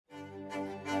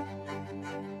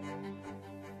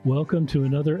Welcome to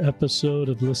another episode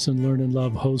of Listen, Learn, and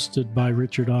Love, hosted by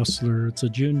Richard Ostler. It's a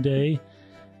June day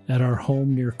at our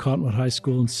home near Cottonwood High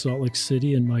School in Salt Lake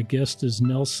City, and my guest is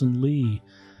Nelson Lee.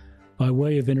 By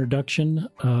way of introduction,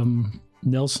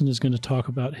 Nelson is going to talk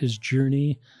about his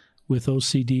journey with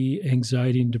OCD,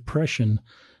 anxiety, and depression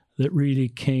that really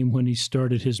came when he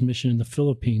started his mission in the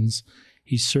Philippines.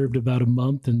 He served about a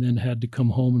month and then had to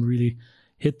come home and really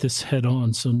hit this head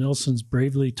on. So Nelson's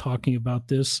bravely talking about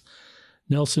this.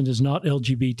 Nelson is not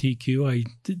LGBTQ.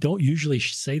 I don't usually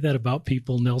say that about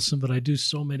people, Nelson, but I do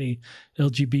so many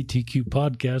LGBTQ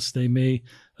podcasts, they may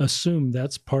assume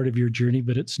that's part of your journey,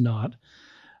 but it's not.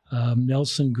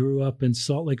 Nelson grew up in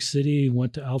Salt Lake City,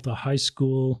 went to Alta High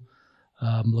School,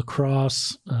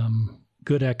 lacrosse,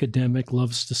 good academic,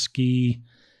 loves to ski.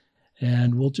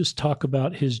 And we'll just talk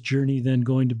about his journey then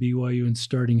going to BYU and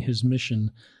starting his mission.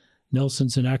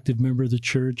 Nelson's an active member of the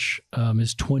church,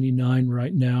 is 29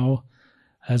 right now,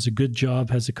 has a good job,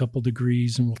 has a couple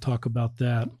degrees, and we'll talk about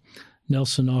that.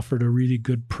 Nelson offered a really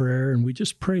good prayer, and we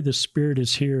just pray the Spirit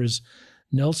is here as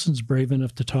Nelson's brave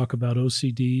enough to talk about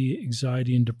OCD,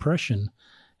 anxiety, and depression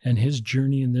and his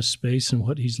journey in this space and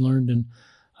what he's learned. And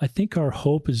I think our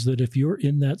hope is that if you're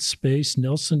in that space,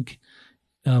 Nelson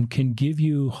can give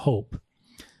you hope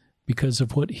because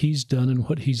of what he's done and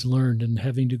what he's learned and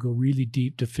having to go really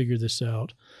deep to figure this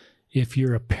out. If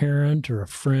you're a parent or a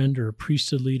friend or a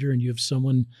priesthood leader and you have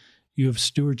someone you have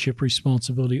stewardship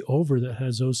responsibility over that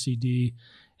has OCD,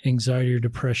 anxiety, or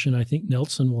depression, I think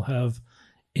Nelson will have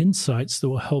insights that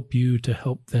will help you to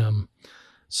help them.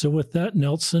 So with that,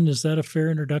 Nelson, is that a fair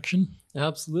introduction?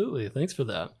 Absolutely. Thanks for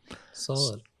that.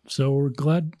 Solid. So we're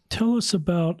glad. Tell us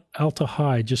about Alta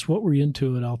High. Just what were you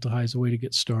into at Alta High as a way to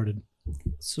get started?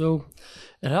 So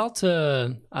at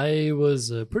Alta, I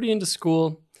was pretty into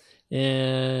school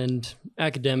and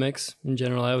academics in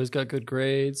general. I always got good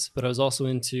grades, but I was also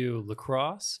into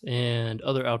lacrosse and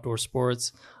other outdoor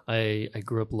sports. I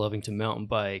grew up loving to mountain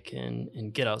bike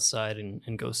and get outside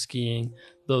and go skiing,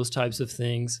 those types of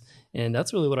things. And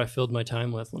that's really what I filled my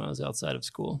time with when I was outside of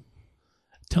school.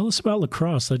 Tell us about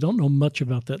lacrosse. I don't know much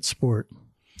about that sport.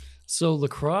 So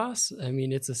lacrosse, I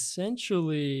mean, it's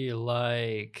essentially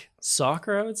like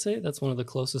soccer, I would say. That's one of the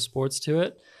closest sports to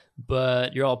it.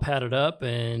 But you're all padded up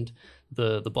and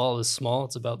the ball is small.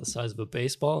 It's about the size of a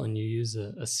baseball, and you use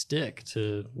a stick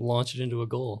to launch it into a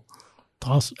goal.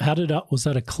 Awesome. Was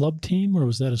that a club team or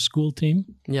was that a school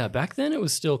team? Yeah, back then it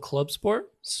was still club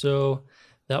sport. So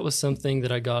that was something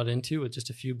that I got into with just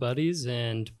a few buddies.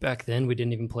 And back then we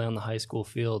didn't even play on the high school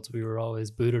fields. We were always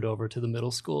booted over to the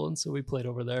middle school. And so we played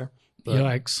over there. But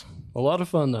yikes. A lot of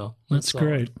fun though. That's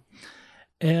great.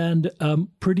 And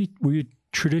were you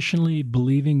traditionally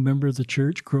believing member of the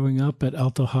church growing up at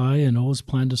Alta High and always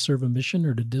planned to serve a mission,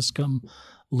 or did this come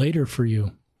later for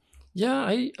you? Yeah,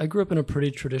 I grew up in a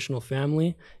pretty traditional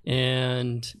family,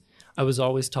 and I was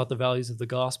always taught the values of the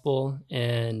gospel,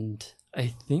 and I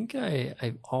think I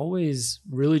always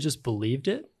really just believed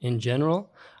it in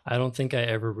general. I don't think I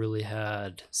ever really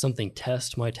had something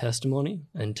test my testimony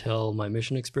until my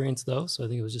mission experience, though. So I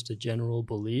think it was just a general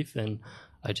belief, and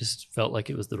I just felt like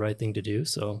it was the right thing to do.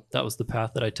 So that was the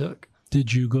path that I took.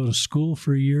 Did you go to school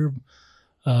for a year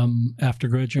after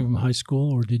graduating from high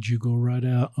school, or did you go right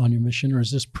out on your mission? Or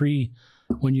is this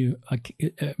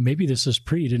maybe this is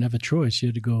pre, you didn't have a choice. You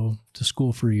had to go to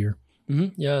school for a year.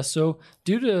 Mm-hmm. Yeah. So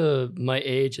due to my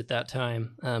age at that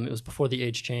time, it was before the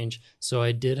age change. So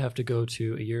I did have to go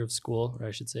to a year of school, or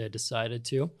I should say I decided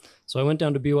to. So I went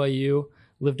down to BYU,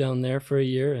 lived down there for a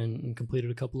year and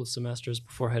completed a couple of semesters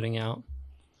before heading out.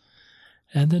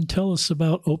 And then tell us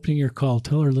about opening your call.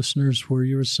 Tell our listeners where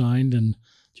you were assigned and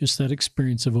just that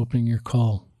experience of opening your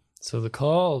call. So the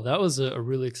call, that was a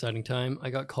really exciting time. I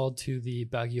got called to the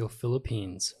Baguio,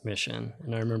 Philippines mission.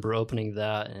 And I remember opening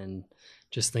that and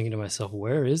just thinking to myself,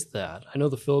 where is that? I know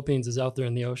the Philippines is out there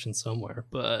in the ocean somewhere,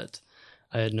 but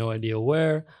I had no idea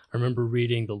where. I remember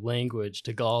reading the language,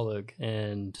 Tagalog,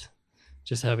 and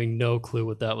just having no clue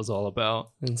what that was all about.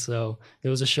 And so it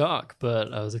was a shock,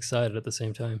 but I was excited at the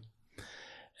same time.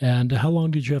 And how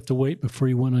long did you have to wait before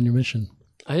you went on your mission?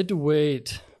 I had to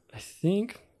wait, I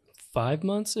think, 5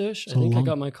 months-ish. I think I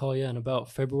got my call, in about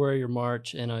February or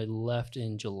March, and I left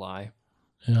in July.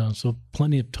 Yeah, so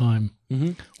plenty of time.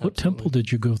 Mm-hmm. What temple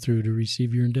did you go through to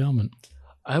receive your endowment?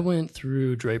 I went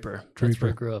through Draper. That's where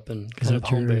I grew up and kind of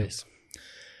home base.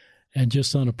 And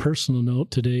just on a personal note,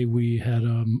 today we had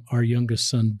our youngest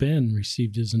son, Ben,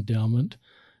 received his endowment.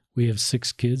 We have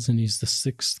 6 kids, and he's the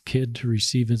 6th kid to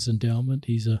receive his endowment.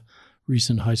 He's a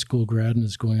recent high school grad and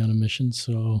is going on a mission,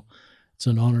 so it's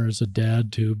an honor as a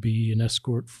dad to be an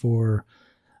escort for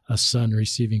a son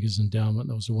receiving his endowment.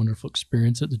 That was a wonderful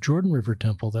experience at the Jordan River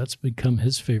Temple. That's become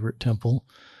his favorite temple.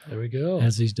 There we go.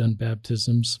 As he's done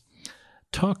baptisms.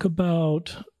 Talk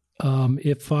about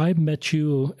if I met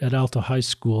you at Alta High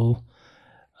School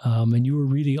and you were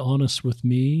really honest with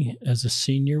me as a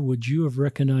senior, would you have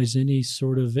recognized any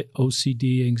sort of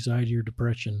OCD, anxiety, or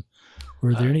depression?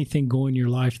 Were there anything going in your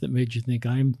life that made you think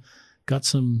I've got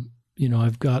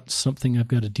something I've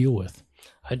got to deal with?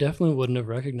 I definitely wouldn't have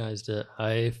recognized it.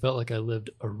 I felt like I lived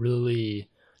a really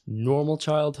normal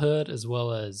childhood as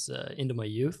well as into my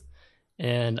youth.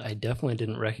 And I definitely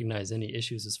didn't recognize any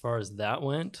issues as far as that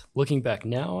went. Looking back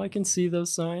now, I can see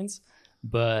those signs.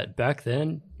 But back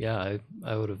then, yeah,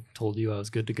 I would have told you I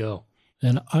was good to go.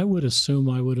 And I would assume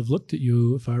I would have looked at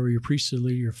you if I were your priesthood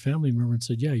leader, your family member, and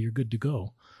said, yeah, you're good to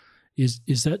go.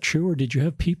 Is that true? Or did you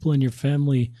have people in your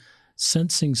family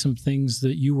sensing some things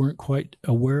that you weren't quite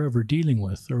aware of or dealing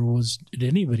with? Or did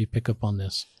anybody pick up on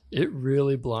this? It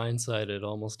really blindsided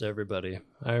almost everybody.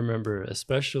 I remember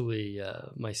especially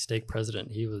my stake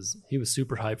president. He was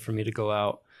super hyped for me to go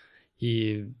out.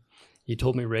 He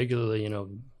told me regularly,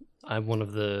 I'm one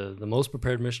of the most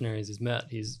prepared missionaries he's met.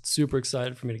 He's super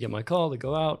excited for me to get my call to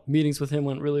go out. Meetings with him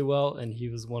went really well, and he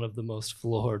was one of the most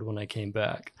floored when I came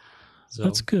back. So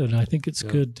that's good. I think it's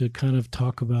good to kind of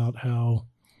talk about how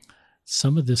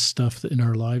some of this stuff in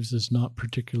our lives is not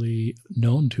particularly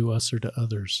known to us or to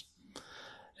others.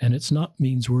 And it's not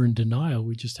means we're in denial.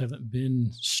 We just haven't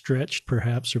been stretched,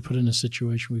 perhaps, or put in a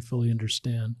situation we fully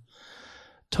understand.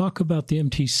 Talk about the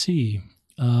MTC.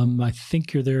 I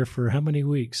think you're there for how many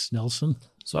weeks, Nelson?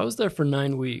 So I was there for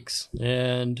 9 weeks.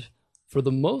 And for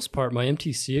the most part, my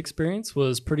MTC experience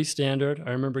was pretty standard. I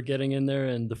remember getting in there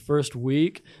and the first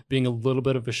week being a little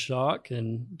bit of a shock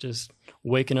and just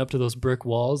waking up to those brick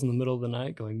walls in the middle of the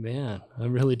night going, man,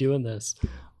 I'm really doing this.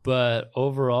 But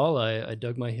overall, I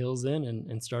dug my heels in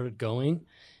and started going.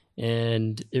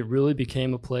 And it really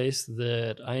became a place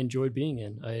that I enjoyed being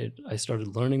in. I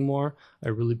started learning more. I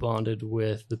really bonded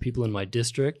with the people in my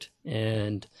district.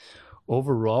 And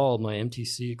overall, my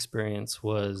MTC experience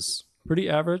was pretty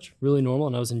average, really normal,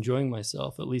 and I was enjoying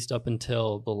myself, at least up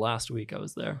until the last week I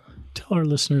was there. Tell our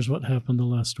listeners what happened the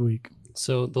last week.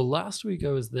 So the last week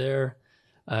I was there,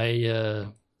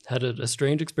 I had a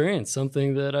strange experience,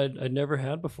 something that I'd never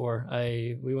had before.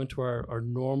 We went to our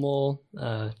normal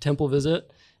temple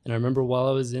visit, and I remember while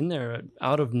I was in there,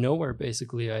 out of nowhere,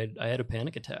 basically, I had a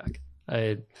panic attack.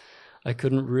 I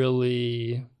couldn't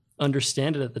really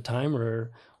understand it at the time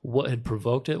or what had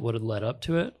provoked it, what had led up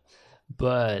to it.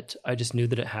 But I just knew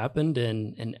that it happened,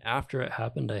 and after it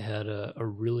happened, I had a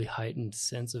really heightened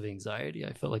sense of anxiety.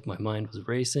 I felt like my mind was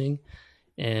racing,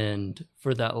 and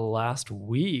for that last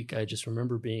week, I just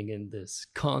remember being in this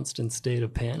constant state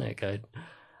of panic. I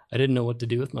didn't know what to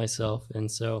do with myself, and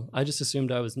so I just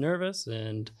assumed I was nervous,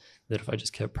 and that if I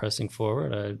just kept pressing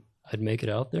forward, I'd make it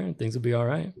out there, and things would be all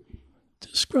right.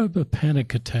 Describe a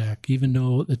panic attack, even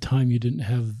though at the time you didn't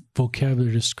have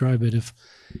vocabulary to describe it.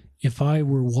 If I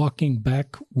were walking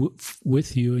back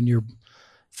with you and your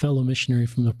fellow missionary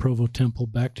from the Provo Temple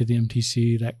back to the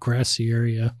MTC, that grassy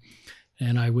area,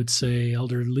 and I would say,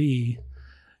 Elder Lee,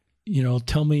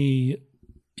 tell me,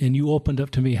 and you opened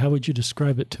up to me, how would you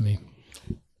describe it to me?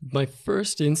 My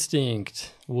first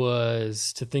instinct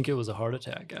was to think it was a heart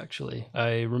attack, actually.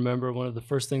 I remember one of the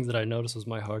first things that I noticed was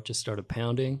my heart just started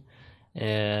pounding.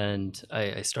 And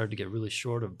I started to get really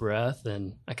short of breath,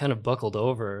 and I kind of buckled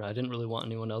over. I didn't really want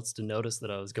anyone else to notice that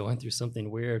I was going through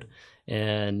something weird.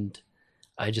 And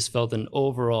I just felt an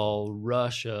overall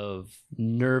rush of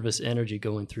nervous energy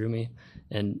going through me.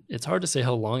 And it's hard to say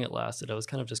how long it lasted. I was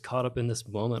kind of just caught up in this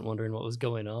moment, wondering what was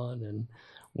going on and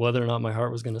whether or not my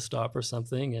heart was going to stop or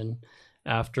something. And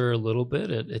after a little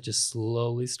bit, it just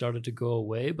slowly started to go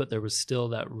away, but there was still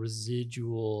that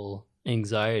residual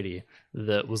anxiety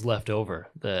that was left over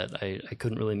that I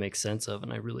couldn't really make sense of,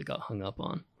 and I really got hung up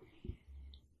on.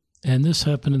 And this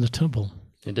happened in the temple.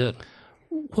 It did.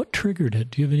 What triggered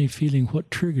it? Do you have any feeling what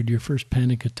triggered your first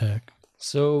panic attack?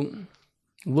 So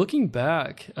looking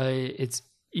back, it's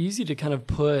easy to kind of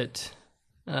put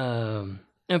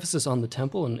emphasis on the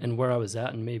temple and where I was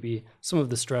at, and maybe some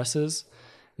of the stresses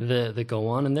that go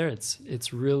on in there.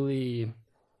 It's really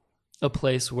a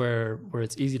place where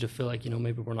it's easy to feel like,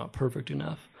 maybe we're not perfect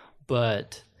enough.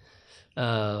 But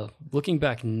looking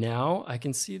back now, I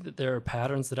can see that there are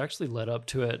patterns that actually led up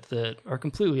to it that are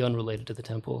completely unrelated to the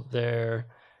temple. They're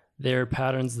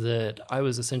patterns that I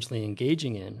was essentially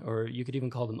engaging in, or you could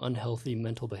even call them unhealthy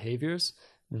mental behaviors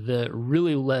that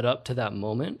really led up to that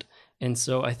moment. And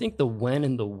so I think the when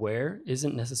and the where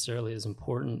isn't necessarily as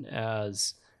important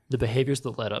as the behaviors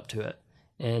that led up to it.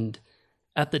 And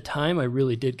at the time, I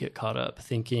really did get caught up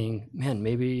thinking, man,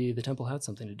 maybe the temple had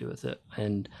something to do with it.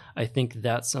 And I think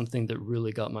that's something that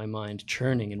really got my mind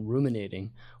churning and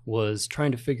ruminating, was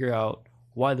trying to figure out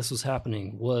why this was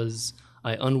happening. Was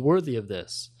I unworthy of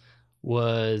this?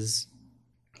 Was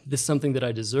this something that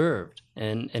I deserved?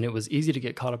 And it was easy to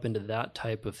get caught up into that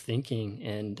type of thinking.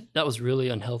 And that was really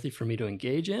unhealthy for me to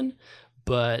engage in.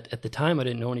 But at the time, I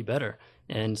didn't know any better.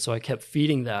 And so I kept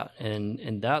feeding that.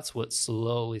 And that's what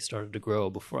slowly started to grow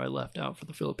before I left out for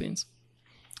the Philippines.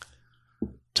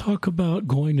 Talk about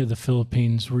going to the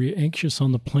Philippines. Were you anxious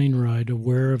on the plane ride,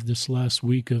 aware of this last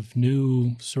week of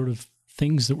new sort of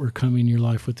things that were coming in your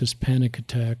life with this panic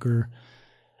attack?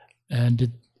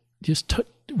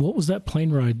 What was that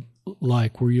plane ride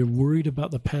like? Were you worried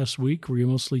about the past week? Were you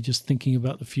mostly just thinking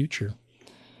about the future?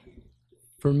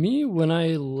 For me, when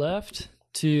I left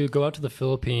to go out to the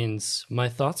Philippines, my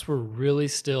thoughts were really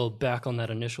still back on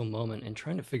that initial moment and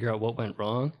trying to figure out what went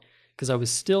wrong, because I was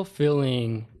still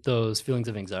feeling those feelings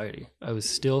of anxiety. I was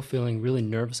still feeling really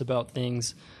nervous about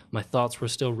things. My thoughts were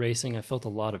still racing. I felt a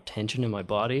lot of tension in my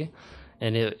body,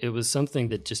 and it was something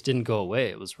that just didn't go away.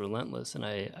 It was relentless, and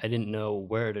I didn't know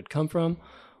where it had come from,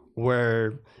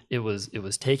 where it was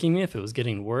taking me, if it was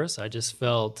getting worse. I just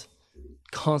felt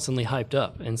constantly hyped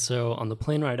up. And so on the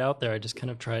plane ride out there, I just kind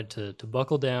of tried to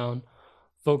buckle down,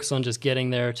 focus on just getting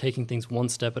there, taking things one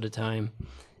step at a time.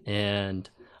 And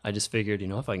I just figured,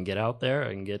 if I can get out there,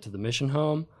 I can get to the mission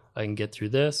home, I can get through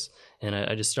this. And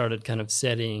I just started kind of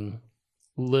setting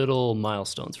little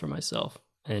milestones for myself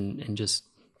and just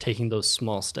taking those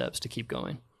small steps to keep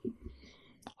going.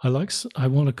 I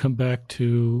want to come back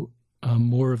to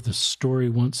more of the story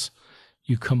once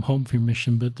you come home from your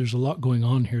mission, but there's a lot going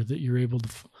on here that you're able to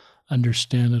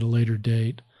understand at a later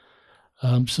date.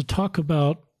 So talk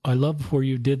about, I love where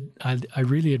you did, I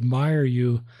really admire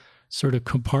you sort of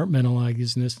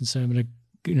compartmentalizing this and saying, I'm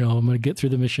going to get through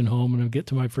the mission home and I'll get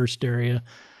to my first area,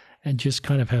 and just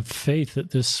kind of have faith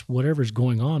that this, whatever's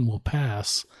going on, will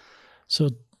pass.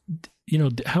 So,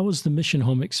 how was the mission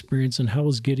home experience, and how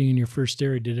was getting in your first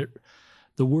area?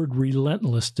 The word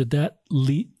relentless, did that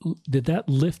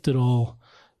lift at all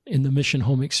in the mission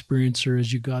home experience, or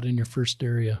as you got in your first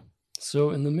area?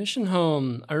 So in the mission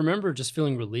home, I remember just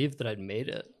feeling relieved that I'd made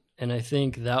it. And I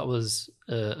think that was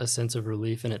a sense of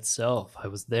relief in itself. I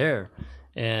was there,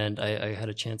 and I had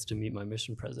a chance to meet my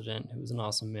mission president, who was an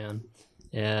awesome man.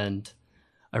 And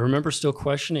I remember still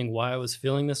questioning why I was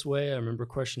feeling this way. I remember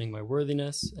questioning my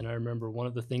worthiness. And I remember one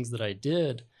of the things that I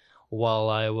did while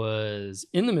I was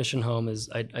in the mission home is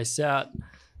I sat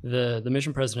the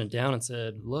mission president down and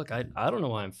said, look, I don't know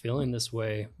why I'm feeling this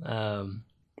way.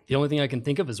 The only thing I can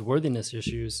think of is worthiness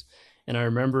issues. And I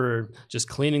remember just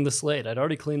cleaning the slate. I'd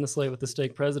already cleaned the slate with the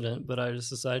stake president, but I just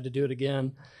decided to do it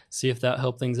again, see if that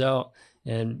helped things out.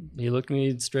 And he looked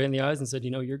me straight in the eyes and said,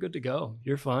 you're good to go.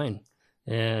 You're fine.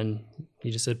 And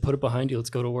he just said, put it behind you. Let's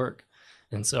go to work.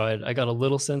 And so I got a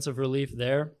little sense of relief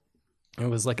there. It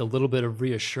was like a little bit of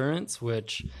reassurance,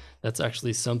 which that's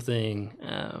actually something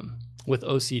with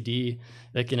OCD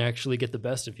that can actually get the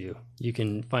best of you. You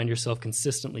can find yourself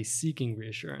consistently seeking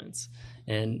reassurance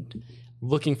and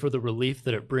looking for the relief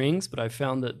that it brings. But I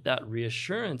found that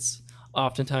reassurance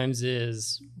oftentimes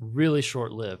is really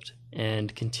short-lived,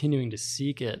 and continuing to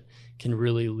seek it can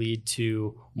really lead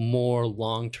to more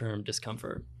long-term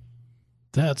discomfort.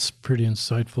 That's pretty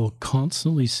insightful.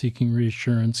 Constantly seeking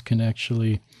reassurance can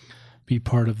actually be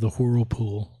part of the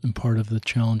whirlpool and part of the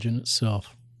challenge in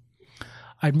itself.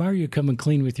 I admire you coming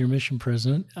clean with your mission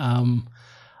president.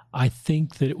 I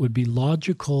think that it would be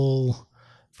logical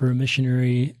for a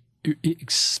missionary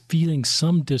feeling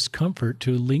some discomfort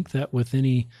to link that with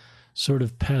any sort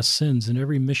of past sins. And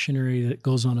every missionary that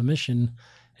goes on a mission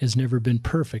has never been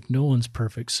perfect. No one's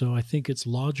perfect. So I think it's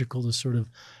logical to sort of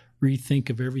rethink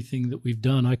of everything that we've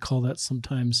done. I call that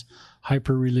sometimes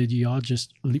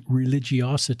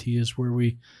hyper-religiosity, is where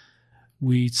we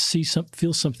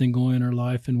feel something going in our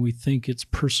life and we think it's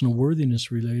personal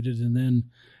worthiness related, and then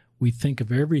we think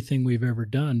of everything we've ever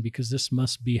done because this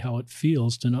must be how it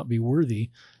feels to not be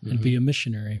worthy and be a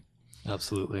missionary.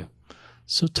 Absolutely.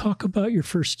 So talk about your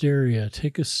first area.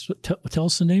 Tell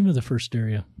us the name of the first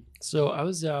area. So I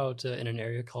was out in an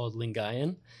area called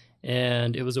Lingayen,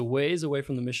 and it was a ways away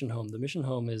from the mission home. The mission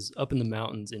home is up in the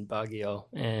mountains in Baguio,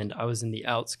 and I was in the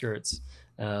outskirts,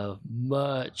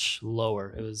 much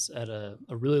lower. It was at a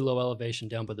really low elevation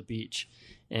down by the beach,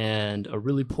 and a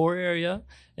really poor area,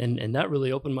 and that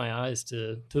really opened my eyes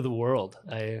to the world.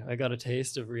 I got a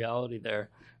taste of reality there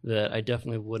that I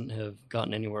definitely wouldn't have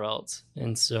gotten anywhere else.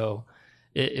 And so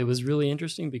it was really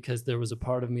interesting because there was a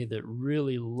part of me that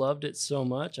really loved it so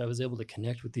much. I was able to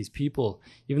connect with these people,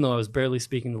 even though I was barely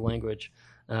speaking the language.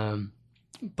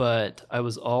 But I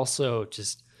was also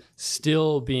just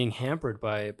still being hampered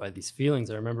by these feelings.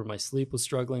 I remember my sleep was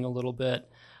struggling a little bit.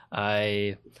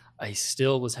 I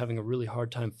still was having a really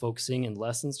hard time focusing in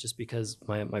lessons just because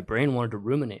my brain wanted to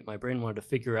ruminate. My brain wanted to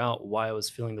figure out why I was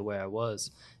feeling the way I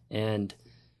was. And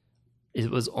it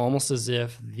was almost as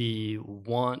if the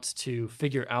want to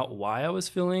figure out why I was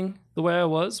feeling the way I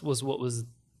was what was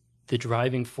the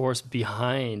driving force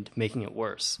behind making it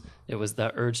worse. It was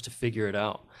that urge to figure it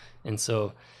out. And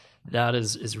so that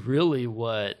is really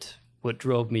what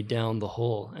drove me down the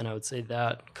hole. And I would say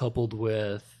that, coupled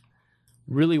with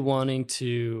really wanting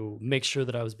to make sure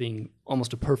that I was being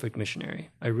almost a perfect missionary.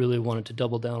 I really wanted to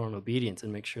double down on obedience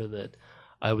and make sure that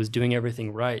I was doing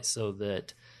everything right so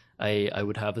that I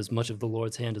would have as much of the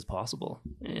Lord's hand as possible.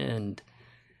 And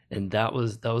that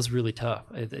was really tough.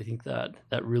 I think that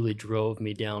really drove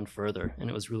me down further, and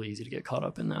it was really easy to get caught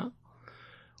up in that.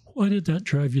 Why did that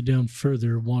drive you down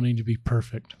further, wanting to be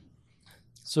perfect?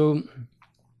 So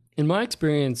in my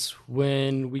experience,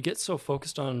 when we get so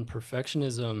focused on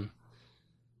perfectionism,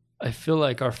 I feel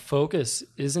like our focus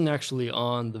isn't actually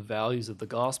on the values of the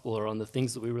gospel or on the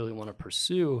things that we really want to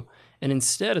pursue. And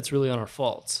instead, it's really on our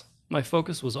faults. My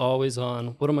focus was always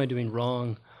on, what am I doing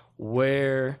wrong?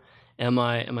 Where am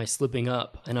I slipping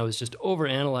up? And I was just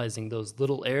overanalyzing those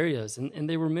little areas, and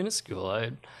they were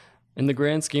minuscule. In the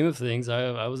grand scheme of things,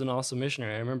 I was an awesome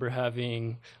missionary. I remember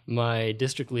having my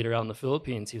district leader out in the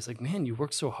Philippines. He was like, man, you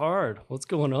work so hard. What's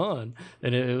going on?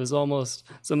 And it was almost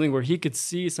something where he could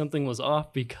see something was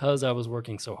off because I was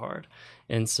working so hard.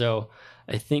 And so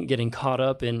I think getting caught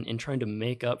up in trying to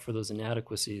make up for those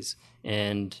inadequacies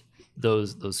and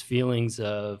those feelings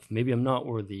of maybe I'm not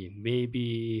worthy,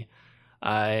 maybe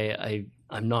I'm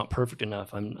not perfect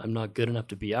enough, I'm not good enough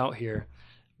to be out here.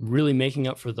 Really making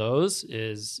up for those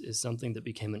is something that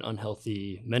became an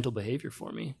unhealthy mental behavior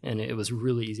for me. And it was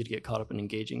really easy to get caught up in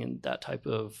engaging in that type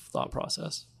of thought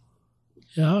process.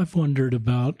 Yeah, I've wondered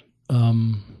about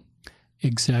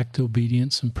exact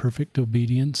obedience and perfect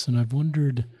obedience. And I've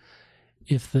wondered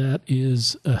if that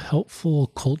is a helpful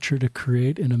culture to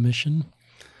create in a mission.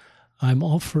 I'm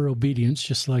all for obedience,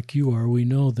 just like you are. We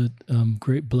know that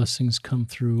great blessings come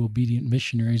through obedient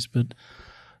missionaries, but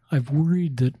I've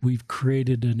worried that we've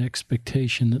created an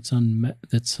expectation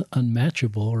that's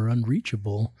unmatchable or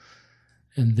unreachable,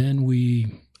 and then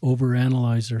we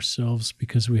overanalyze ourselves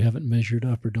because we haven't measured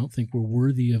up or don't think we're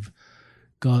worthy of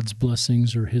God's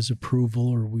blessings or His approval,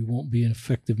 or we won't be an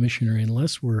effective missionary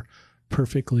unless we're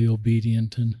perfectly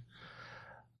obedient. And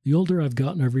the older I've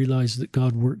gotten, I've realized that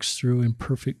God works through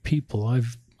imperfect people.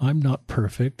 I'm not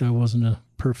perfect. I wasn't a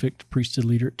perfect priesthood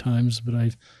leader at times, but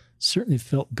I've certainly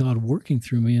felt God working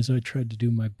through me as I tried to do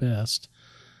my best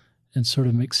and sort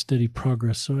of make steady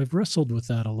progress. So I've wrestled with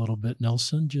that a little bit,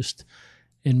 Nelson, just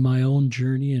in my own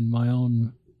journey and my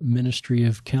own ministry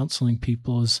of counseling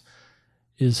people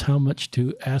is how much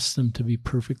to ask them to be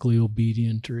perfectly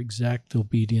obedient or exact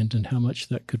obedient, and how much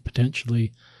that could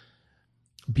potentially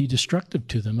be destructive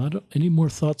to them. Any more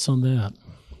thoughts on that?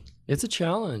 It's a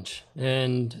challenge.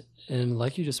 And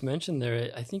like you just mentioned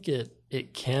there, I think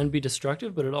it can be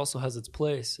destructive, but it also has its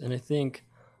place. And I think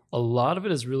a lot of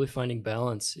it is really finding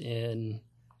balance in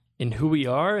who we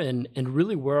are and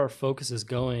really where our focus is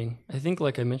going. I think,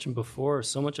 like I mentioned before,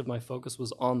 so much of my focus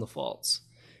was on the faults.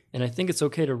 And I think it's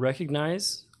okay to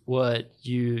recognize what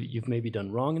you've maybe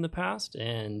done wrong in the past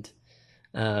and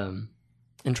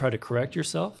try to correct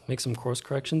yourself, make some course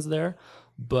corrections there.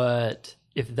 But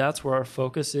if that's where our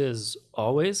focus is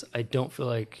always, I don't feel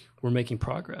like we're making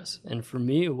progress. And for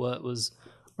me, what was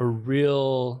a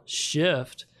real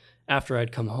shift after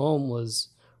I'd come home was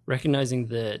recognizing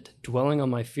that dwelling on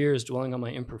my fears, dwelling on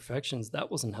my imperfections,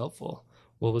 that wasn't helpful.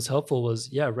 What was helpful was,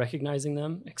 recognizing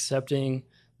them, accepting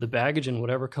the baggage and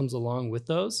whatever comes along with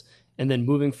those, and then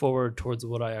moving forward towards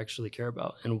what I actually care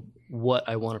about and what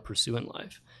I want to pursue in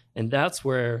life. And that's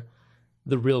where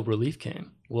the real relief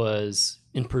came, was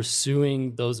in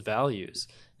pursuing those values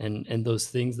and those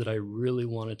things that I really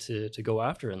wanted to go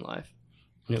after in life.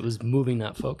 And it was moving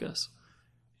that focus.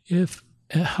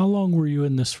 How long were you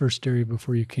in this first area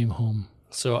before you came home?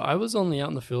 So I was only out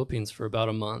in the Philippines for about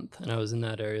a month, and I was in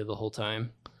that area the whole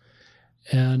time.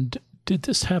 And did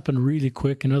this happen really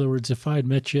quick? In other words, if I had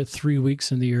met you 3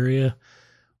 weeks in the area,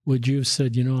 would you have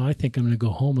said, I think I'm going to go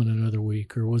home in another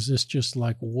week? Or was this just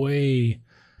like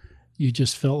you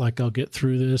just felt like I'll get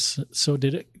through this? So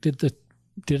did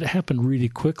it happen really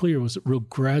quickly, or was it real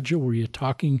gradual? Were you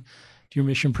talking to your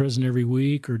mission president every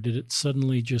week, or did it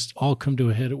suddenly just all come to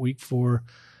a head at week 4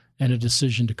 and a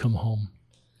decision to come home?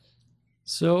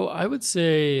 So I would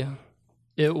say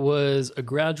it was a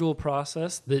gradual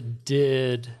process that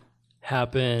did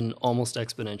happen almost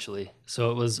exponentially.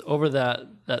 So it was over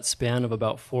that span of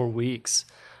about 4 weeks,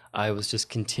 I was just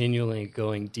continually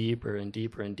going deeper and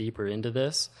deeper and deeper into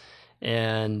this.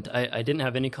 And I didn't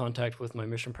have any contact with my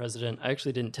mission president. I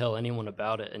actually didn't tell anyone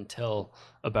about it until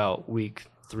about week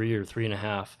 3 or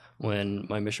 3.5, when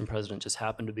my mission president just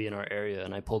happened to be in our area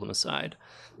and I pulled him aside.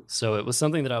 So it was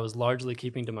something that I was largely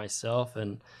keeping to myself,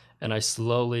 and I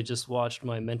slowly just watched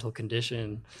my mental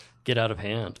condition get out of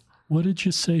hand. What did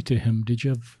you say to him?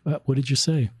 What did you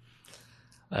say?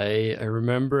 I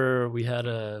remember we had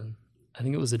I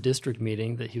think it was a district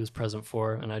meeting that he was present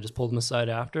for, and I just pulled him aside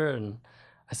after, and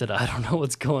I said, I don't know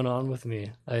what's going on with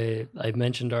me. I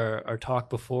mentioned our talk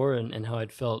before and how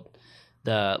I'd felt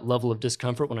that level of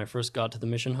discomfort when I first got to the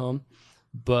mission home.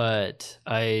 But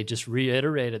I just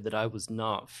reiterated that I was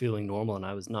not feeling normal and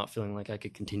I was not feeling like I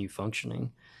could continue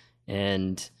functioning.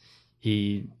 And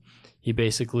he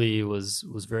basically was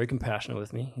very compassionate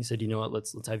with me. He said, you know what,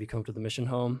 let's have you come to the mission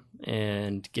home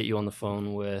and get you on the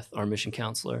phone with our mission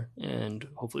counselor, and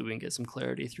hopefully we can get some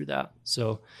clarity through that.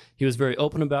 So he was very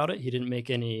open about it. He didn't make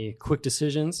any quick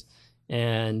decisions,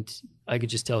 and I could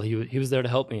just tell he was there to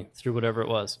help me through whatever it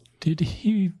was. Did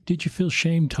you feel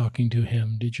shame talking to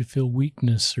him? Did you feel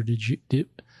weakness, or did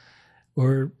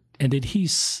he?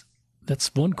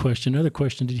 That's one question. Another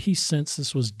question: did he sense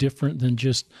this was different than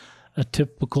just a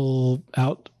typical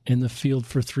out in the field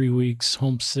for 3 weeks,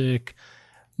 homesick,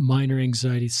 minor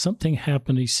anxiety? Something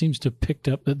happened. He seems to have picked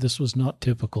up that this was not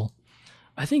typical.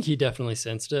 I think he definitely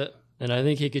sensed it, and I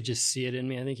think he could just see it in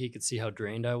me. I think he could see how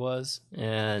drained I was,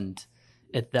 and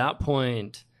at that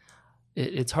point,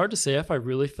 it's hard to say if I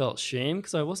really felt shame,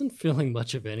 because I wasn't feeling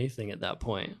much of anything at that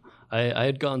point. I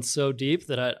had gone so deep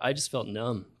that I just felt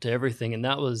numb to everything, and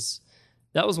that was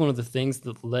one of the things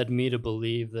that led me to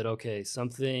believe that, okay,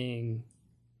 something,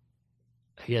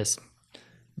 I guess,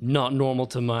 not normal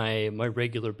to my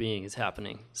regular being is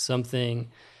happening. Something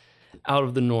out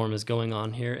of the norm is going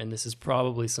on here, and this is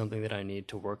probably something that I need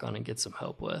to work on and get some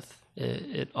help with.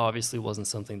 It obviously wasn't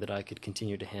something that I could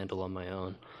continue to handle on my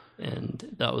own, and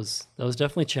that was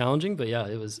definitely challenging. But yeah,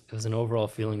 it was an overall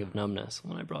feeling of numbness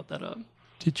when I brought that up.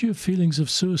 Did you have feelings of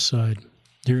suicide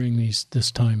during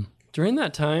this time? During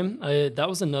that time, that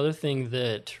was another thing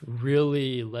that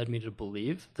really led me to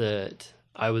believe that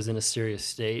I was in a serious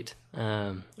state,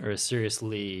 or a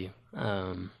seriously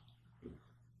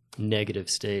negative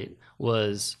state,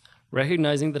 was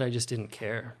recognizing that I just didn't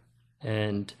care.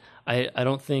 And I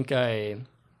don't think I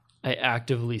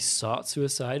actively sought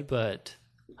suicide, but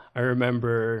I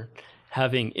remember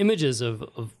having images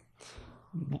of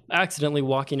accidentally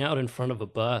walking out in front of a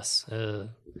bus,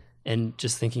 and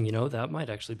just thinking, that might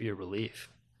actually be a relief.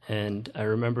 And I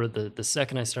remember the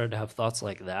second I started to have thoughts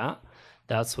like that,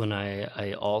 that's when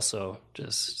I also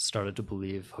just started to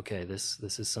believe, okay, this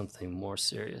is something more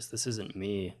serious. This isn't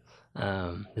me.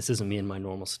 This isn't me in my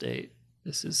normal state.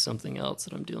 This is something else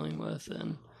that I'm dealing with.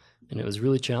 And it was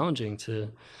really challenging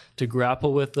to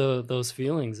grapple with those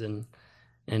feelings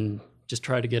and just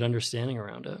try to get understanding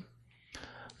around it.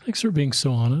 Thanks for being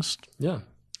so honest. Yeah.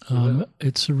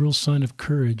 It's a real sign of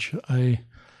courage.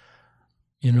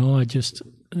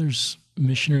 There's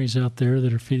missionaries out there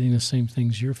that are feeling the same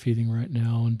things you're feeling right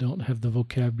now and don't have the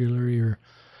vocabulary or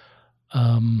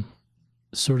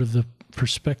sort of the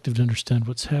perspective to understand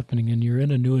what's happening. And you're in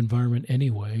a new environment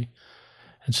anyway.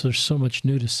 And so there's so much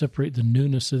new. To separate the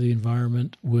newness of the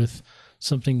environment with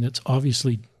something that's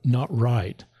obviously not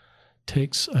right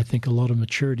takes, I think, a lot of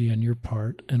maturity on your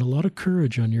part and a lot of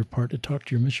courage on your part to talk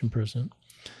to your mission president.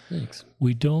 Thanks.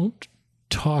 We don't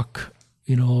talk,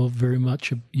 very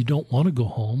much. You don't want to go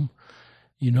home.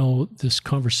 This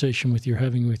conversation you're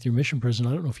having with your mission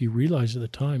president, I don't know if you realized at the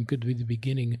time, could be the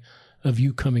beginning of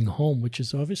you coming home, which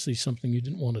is obviously something you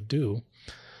didn't want to do.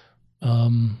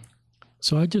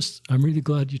 So I'm really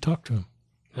glad you talked to him.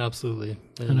 Absolutely.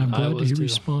 And I'm glad that he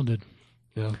responded.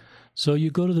 Yeah. So you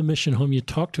go to the mission home, you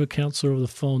talk to a counselor over the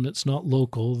phone that's not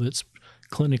local, that's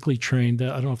clinically trained. I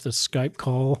don't know if that's a Skype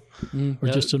call or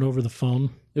just an over the phone.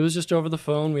 It was just over the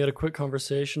phone. We had a quick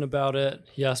conversation about it.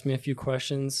 He asked me a few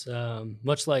questions,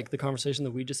 much like the conversation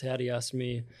that we just had. He asked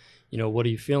me, what are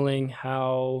you feeling?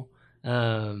 How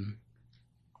do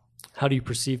you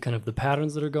perceive kind of the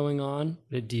patterns that are going on?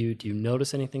 Do you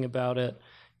notice anything about it?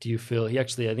 Do you feel? I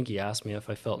think he asked me if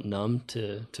I felt numb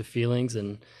to feelings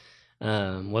and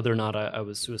whether or not I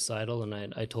was suicidal,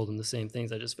 and I told him the same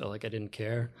things. I just felt like I didn't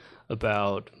care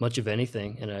about much of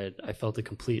anything, and I felt a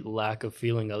complete lack of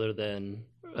feeling other than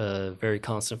a very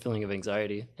constant feeling of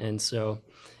anxiety. And so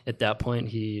at that point,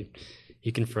 he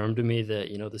confirmed to me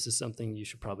that, this is something you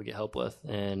should probably get help with,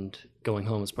 and going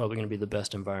home is probably going to be the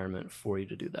best environment for you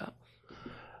to do that.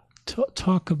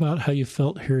 Talk about how you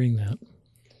felt hearing that.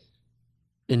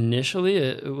 Initially,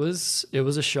 it was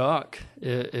a shock.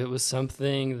 It was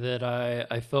something that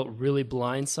I felt really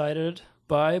blindsided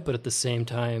by, but at the same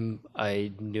time,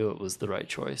 I knew it was the right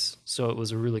choice. So it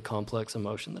was a really complex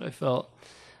emotion that I felt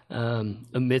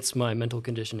amidst my mental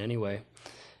condition anyway.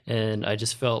 And I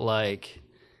just felt like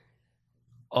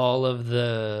all of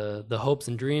the hopes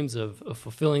and dreams of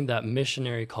fulfilling that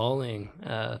missionary calling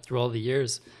through all the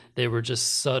years, they were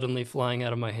just suddenly flying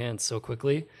out of my hands so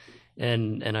quickly.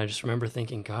 And I just remember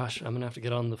thinking, gosh, I'm going to have to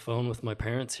get on the phone with my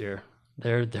parents here.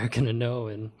 They're going to know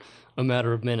in a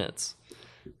matter of minutes.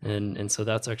 And so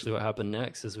that's actually what happened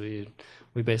next, is we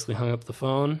basically hung up the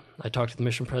phone. I talked to the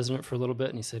mission president for a little bit,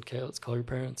 and he said, okay, let's call your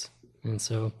parents. And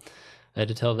so I had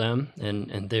to tell them,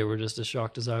 and they were just as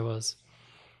shocked as I was.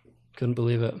 Couldn't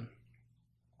believe it.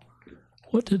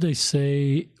 What did they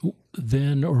say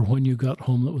then or when you got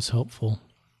home that was helpful?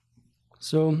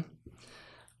 So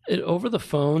over the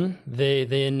phone,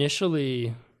 they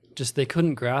initially they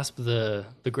couldn't grasp the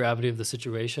gravity of the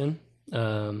situation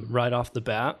right off the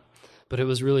bat. But it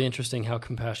was really interesting how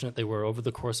compassionate they were. Over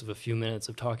the course of a few minutes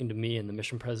of talking to me and the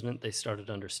mission president, they started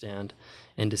to understand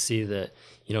and to see that,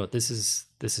 this is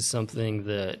something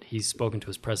that he's spoken to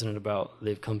his president about.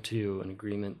 They've come to an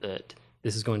agreement that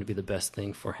this is going to be the best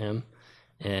thing for him.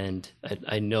 And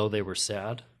I know they were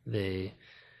sad. They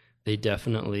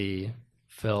definitely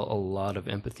felt a lot of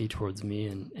empathy towards me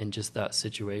and just that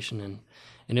situation.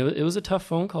 And it was a tough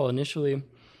phone call initially,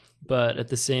 but at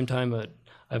the same time,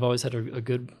 I've always had a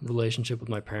good relationship with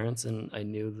my parents, and I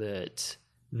knew that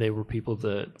they were people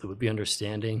that would be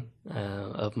understanding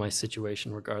of my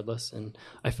situation regardless. And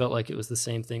I felt like it was the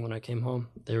same thing when I came home.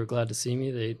 They were glad to see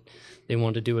me. They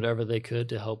wanted to do whatever they could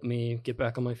to help me get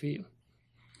back on my feet.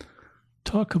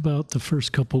 Talk about the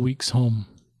first couple weeks home.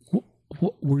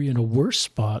 Were you in a worse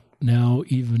spot now,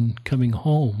 even coming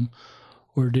home,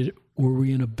 or were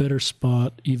we in a better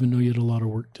spot even though you had a lot of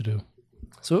work to do?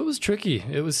 So it was tricky.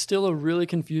 It was still a really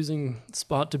confusing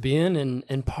spot to be in,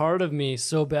 and part of me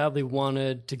so badly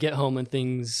wanted to get home and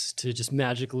things to just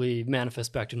magically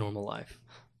manifest back to normal life.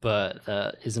 But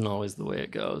that isn't always the way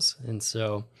it goes. And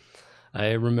so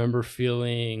I remember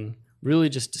feeling really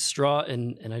just distraught,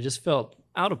 and I just felt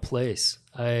out of place.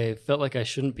 I felt like I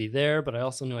shouldn't be there, but I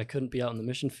also knew I couldn't be out in the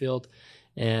mission field.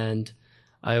 And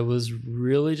I was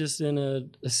really just in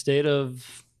a state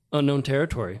of unknown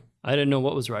territory. I didn't know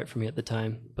what was right for me at the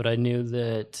time, but I knew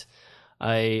that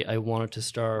I wanted to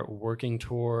start working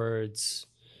towards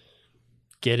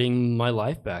getting my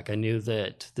life back. I knew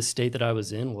that the state that I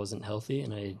was in wasn't healthy,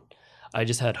 and I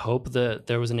just had hope that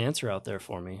there was an answer out there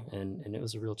for me, and it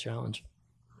was a real challenge.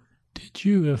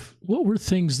 What were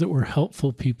things that were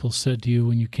helpful people said to you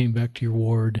when you came back to your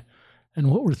ward, and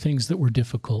what were things that were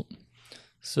difficult?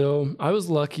 So I was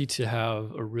lucky to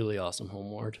have a really awesome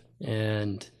home ward,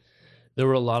 and there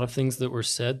were a lot of things that were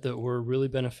said that were really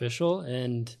beneficial,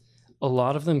 and a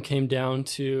lot of them came down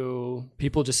to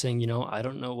people just saying, I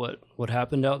don't know what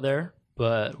happened out there,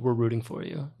 but we're rooting for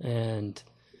you, and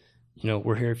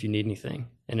we're here if you need anything.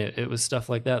 And it was stuff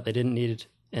like that. They didn't need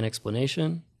an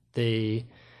explanation. They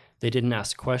didn't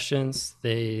ask questions.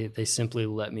 They simply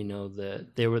let me know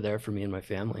that they were there for me and my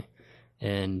family,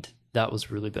 and that was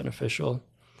really beneficial.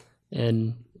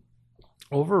 And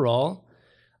overall,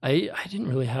 I didn't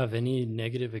really have any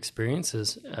negative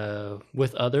experiences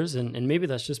with others, and maybe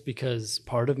that's just because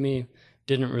part of me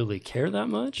didn't really care that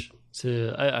much.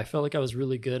 So I felt like I was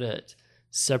really good at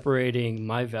separating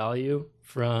my value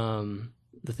from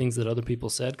the things that other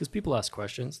people said, because people ask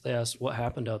questions. They asked what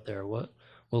happened out there, what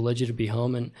led you to be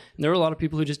home, and there were a lot of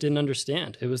people who just didn't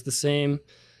understand. It was the same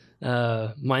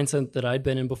mindset that I'd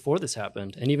been in before this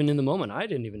happened, and even in the moment, I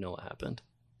didn't even know what happened.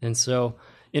 And so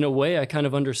in a way, I kind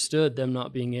of understood them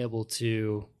not being able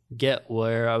to get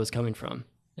where I was coming from.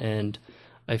 And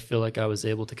I feel like I was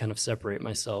able to kind of separate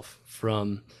myself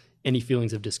from any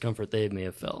feelings of discomfort they may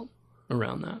have felt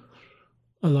around that.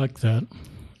 I like that.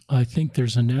 I think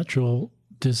there's a natural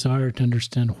desire to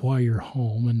understand why you're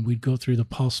home, and we'd go through the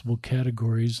possible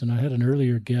categories. And I had an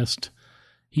earlier guest.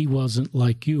 He wasn't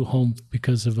like you, home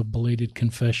because of a belated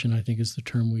confession, I think is the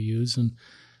term we use.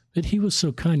 But he was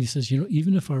so kind. He says,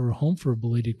 even if I were home for a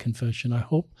belated confession, I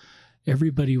hope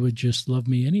everybody would just love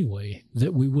me anyway,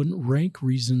 that we wouldn't rank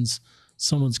reasons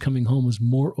someone's coming home as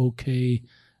more okay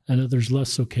and others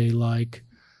less okay. Like,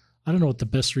 I don't know what the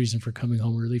best reason for coming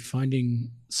home, really,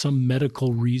 finding some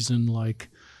medical reason like,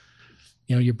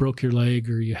 you broke your leg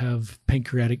or you have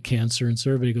pancreatic cancer. And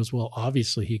so everybody goes, well,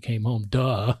 obviously he came home.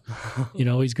 Duh.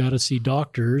 He's got to see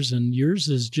doctors. And yours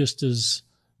is just as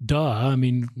duh. I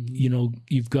mean,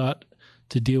 you've got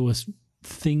to deal with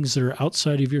things that are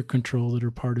outside of your control that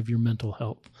are part of your mental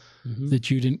health that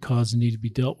you didn't cause and need to be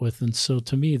dealt with. And so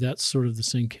to me, that's sort of the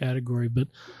same category. But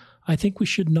I think we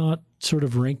should not sort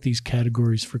of rank these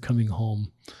categories for coming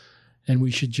home. And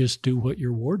we should just do what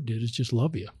your ward did, is just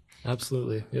love you.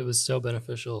 Absolutely. It was so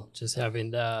beneficial just having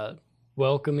that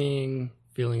welcoming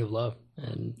feeling of love.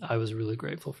 And I was really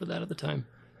grateful for that at the time.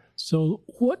 So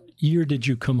what year did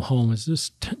you come home? Is this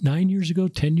 9 years ago,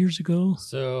 10 years ago?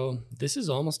 So this is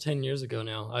almost 10 years ago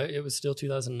now. It was still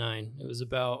 2009. It was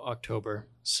about October.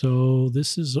 So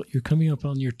you're coming up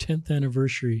on your 10th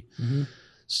anniversary.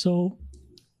 So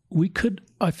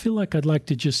I feel like I'd like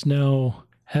to just now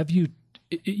have you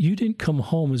didn't come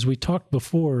home, as we talked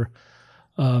before,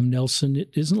 Nelson. It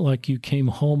isn't like you came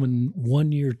home and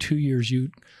 1 year, 2 years,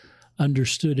 you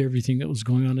understood everything that was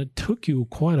going on. It took you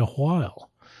quite a while.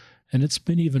 And it's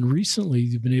been even recently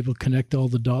you've been able to connect all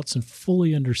the dots and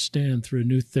fully understand through a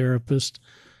new therapist.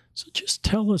 So just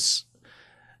tell us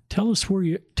kind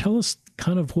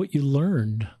of what you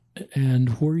learned and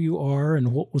where you are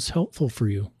and what was helpful for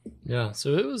you. Yeah,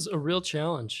 so it was a real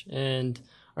challenge. And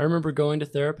I remember going to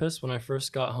therapists when I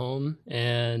first got home,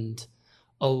 and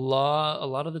a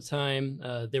lot of the time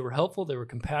they were helpful, they were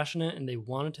compassionate, and they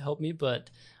wanted to help me, but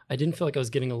I didn't feel like I was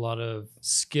getting a lot of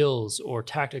skills or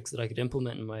tactics that I could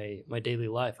implement in my daily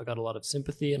life. I got a lot of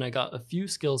sympathy, and I got a few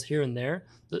skills here and there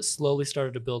that slowly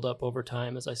started to build up over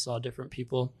time as I saw different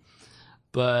people.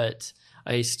 But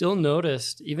I still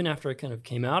noticed, even after I kind of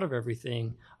came out of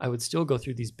everything, I would still go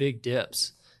through these big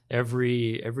dips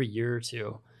every year or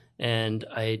two. And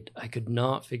I could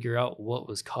not figure out what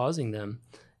was causing them.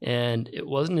 And it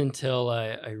wasn't until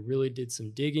I really did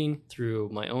some digging through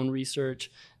my own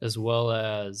research, as well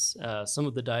as some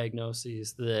of the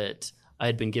diagnoses that I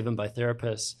had been given by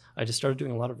therapists. I just started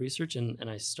doing a lot of research, and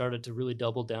I started to really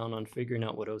double down on figuring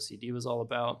out what OCD was all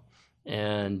about.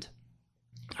 And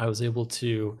I was able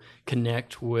to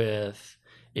connect with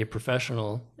a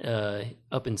professional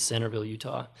up in Centerville,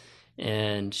 Utah.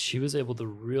 And she was able to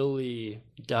really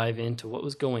dive into what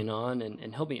was going on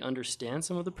and help me understand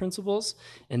some of the principles.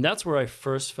 And that's where I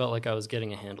first felt like I was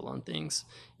getting a handle on things,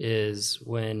 is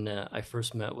when I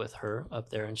first met with her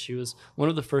up there. And she was one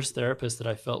of the first therapists that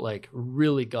I felt like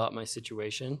really got my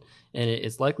situation. And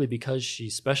it's likely because she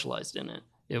specialized in it.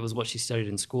 It was what she studied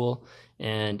in school,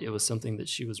 and it was something that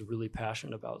she was really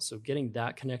passionate about. So getting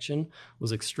that connection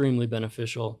was extremely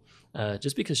beneficial,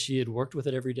 just because she had worked with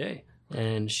it every day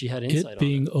and she had insight on it.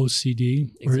 Being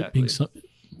OCD, exactly. Or it being something.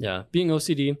 Yeah, being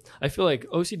OCD. I feel like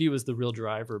OCD was the real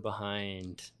driver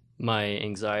behind my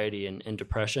anxiety and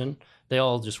depression. They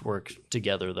all just work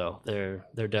together, though.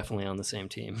 They're definitely on the same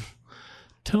team.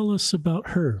 Tell us about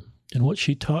her and what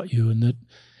she taught you,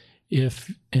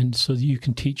 and so that you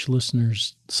can teach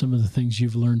listeners some of the things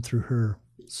you've learned through her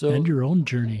and your own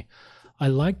journey. I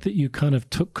like that you kind of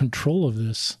took control of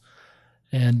this.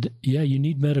 And yeah, you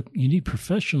need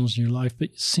professionals in your life,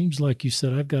 but it seems like you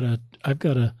said, I've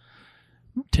got to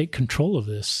take control of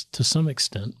this to some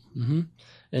extent. Mm-hmm.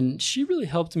 And she really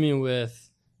helped me with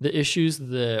the issues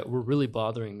that were really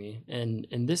bothering me. And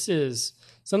this is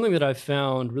something that I've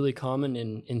found really common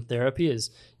in therapy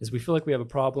is we feel like we have a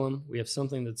problem. We have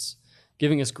something that's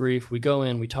giving us grief. We go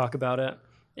in, we talk about it.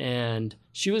 And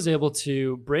she was able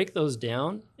to break those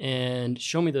down and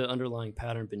show me the underlying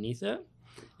pattern beneath it.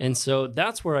 And so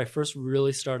that's where I first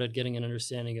really started getting an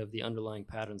understanding of the underlying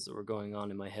patterns that were going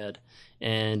on in my head,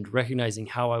 and recognizing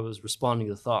how I was responding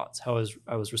to thoughts, how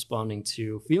I was responding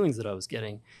to feelings that I was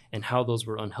getting, and how those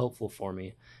were unhelpful for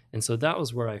me. And so that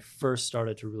was where I first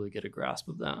started to really get a grasp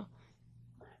of that.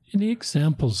 Any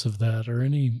examples of that, or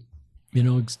any,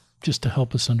 just to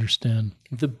help us understand?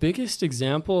 The biggest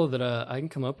example that I can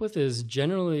come up with is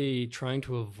generally trying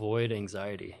to avoid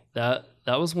anxiety.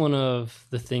 That was one of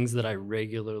the things that I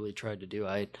regularly tried to do.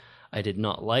 I did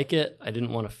not like it. I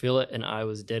didn't want to feel it. And I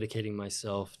was dedicating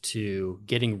myself to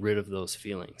getting rid of those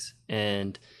feelings.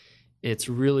 And it's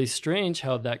really strange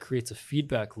how that creates a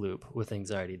feedback loop with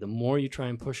anxiety. The more you try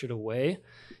and push it away,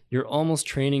 you're almost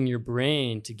training your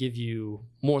brain to give you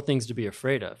more things to be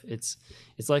afraid of. It's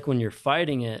like when you're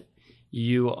fighting it,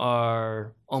 you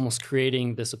are almost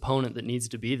creating this opponent that needs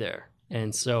to be there.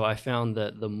 And so I found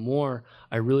that the more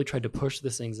I really tried to push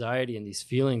this anxiety and these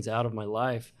feelings out of my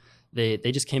life, they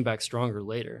just came back stronger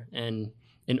later. And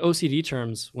in OCD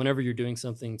terms, whenever you're doing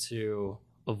something to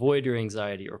avoid your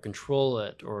anxiety or control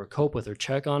it or cope with or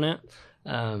check on it,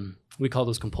 we call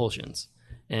those compulsions.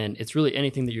 And it's really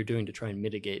anything that you're doing to try and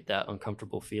mitigate that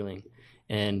uncomfortable feeling.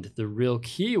 And the real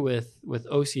key with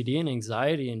OCD and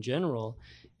anxiety in general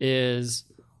is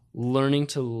learning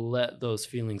to let those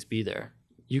feelings be there.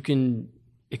 You can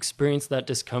experience that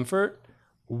discomfort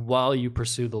while you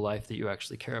pursue the life that you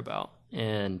actually care about.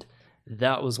 And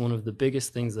that was one of the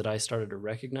biggest things that I started to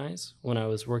recognize when I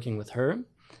was working with her.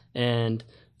 And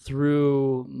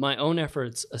through my own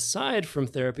efforts aside from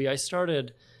therapy, I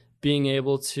started being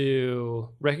able to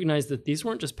recognize that these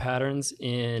weren't just patterns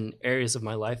in areas of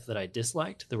my life that I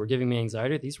disliked, that were giving me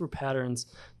anxiety. These were patterns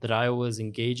that I was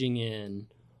engaging in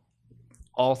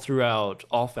all throughout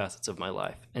all facets of my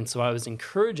life. And so I was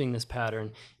encouraging this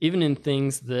pattern, even in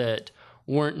things that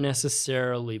weren't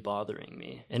necessarily bothering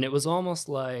me. And it was almost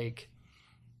like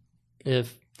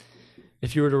if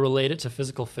you were to relate it to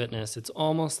physical fitness, it's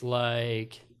almost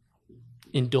like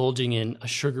indulging in a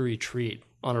sugary treat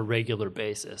on a regular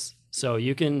basis. So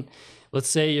you can, let's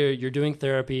say you're doing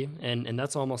therapy, and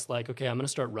that's almost like, okay, I'm going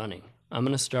to start running. I'm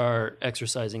going to start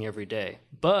exercising every day.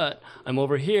 But I'm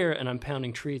over here and I'm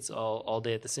pounding treats all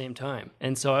day at the same time.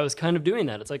 And so I was kind of doing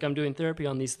that. It's like I'm doing therapy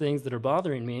on these things that are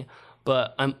bothering me,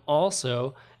 but I'm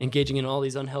also engaging in all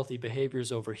these unhealthy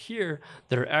behaviors over here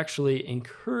that are actually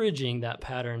encouraging that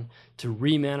pattern to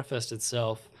remanifest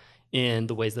itself in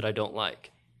the ways that I don't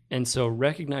like. And so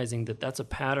recognizing that that's a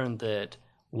pattern that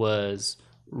was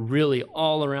really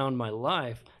all around my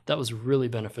life, that was really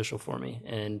beneficial for me.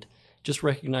 And just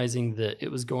recognizing that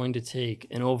it was going to take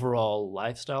an overall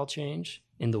lifestyle change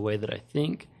in the way that I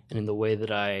think and in the way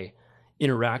that I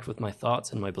interact with my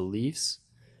thoughts and my beliefs,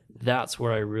 that's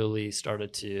where I really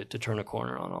started to turn a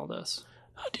corner on all this.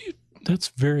 That's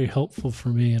very helpful for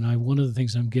me. And one of the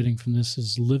things I'm getting from this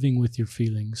is living with your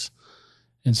feelings.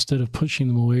 Instead of pushing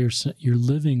them away, you're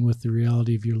living with the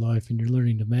reality of your life and you're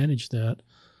learning to manage that,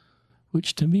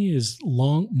 which to me is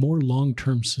more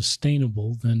long-term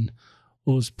sustainable than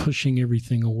was pushing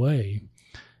everything away.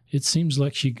 It seems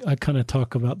like I kind of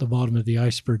talk about the bottom of the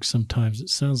iceberg sometimes. It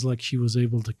sounds like she was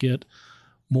able to get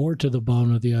more to the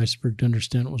bottom of the iceberg to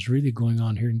understand what was really going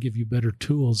on here and give you better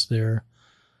tools there.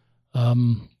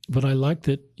 But I like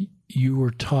that you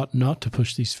were taught not to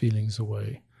push these feelings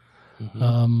away.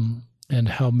 Mm-hmm. And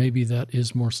how maybe that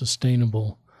is more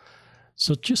sustainable.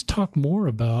 So just talk more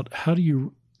about how do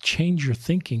you change your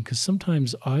thinking? Because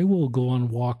sometimes I will go on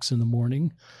walks in the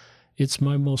morning. It's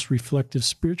my most reflective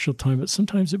spiritual time, but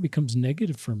sometimes it becomes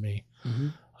negative for me. Mm-hmm.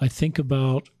 I think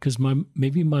about, because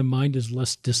maybe my mind is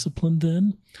less disciplined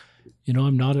then. You know,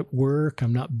 I'm not at work,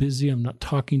 I'm not busy, I'm not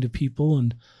talking to people.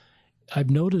 And I've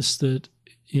noticed that,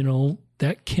 you know,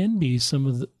 that can be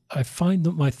I find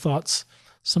that my thoughts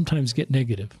sometimes get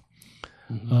negative.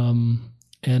 Mm-hmm.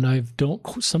 And I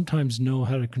don't sometimes know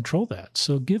how to control that.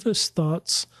 So give us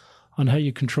thoughts on how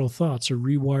you control thoughts or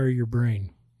rewire your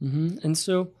brain. Mm-hmm. And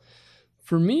so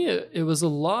for me, it was a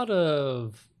lot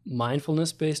of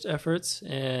mindfulness-based efforts,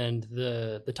 and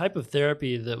the type of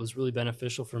therapy that was really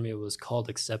beneficial for me was called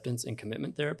acceptance and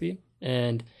commitment therapy.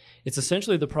 And it's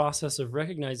essentially the process of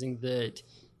recognizing that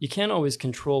you can't always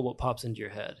control what pops into your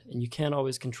head, and you can't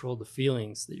always control the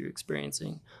feelings that you're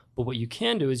experiencing. But what you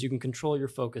can do is you can control your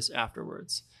focus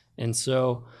afterwards. And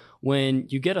so when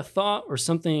you get a thought or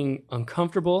something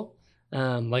uncomfortable,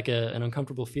 like an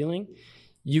uncomfortable feeling,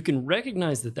 you can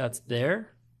recognize that that's there,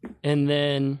 and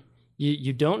then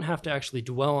you don't have to actually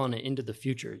dwell on it into the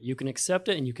future. You can accept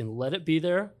it and you can let it be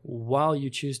there while you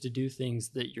choose to do things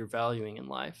that you're valuing in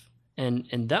life.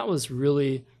 And that was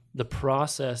really the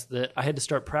process that I had to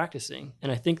start practicing.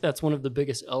 And I think that's one of the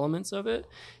biggest elements of it,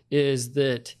 is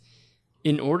that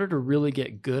in order to really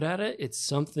get good at it, it's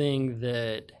something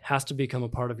that has to become a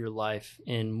part of your life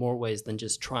in more ways than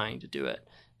just trying to do it.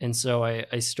 And so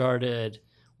I started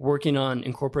working on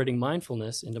incorporating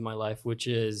mindfulness into my life, which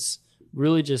is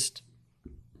really just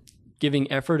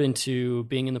giving effort into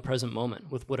being in the present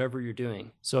moment with whatever you're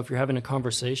doing. So if you're having a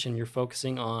conversation, you're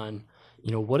focusing on,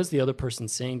 you know, what is the other person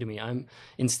saying to me?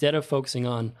 Instead of focusing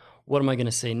on what am I going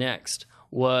to say next?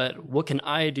 What can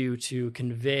I do to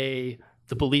convey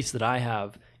the beliefs that I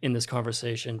have in this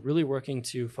conversation? Really working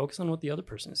to focus on what the other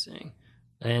person is saying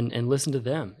and listen to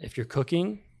them. If you're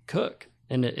cooking, cook.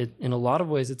 And in a lot of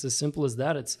ways, it's as simple as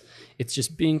that. It's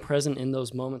just being present in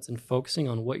those moments and focusing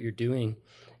on what you're doing.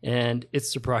 And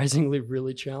it's surprisingly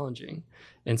really challenging.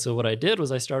 And so what I did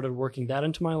was I started working that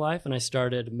into my life, and I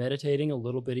started meditating a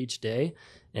little bit each day.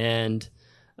 And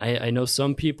I know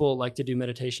some people like to do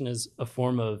meditation as a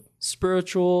form of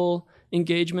spiritual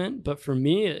engagement, but for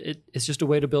me, it's just a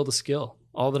way to build a skill.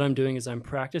 All that I'm doing is I'm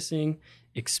practicing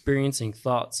experiencing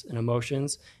thoughts and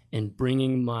emotions and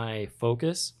bringing my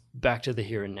focus back to the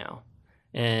here and now.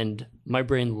 And my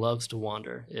brain loves to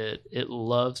wander. It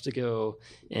loves to go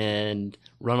and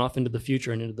run off into the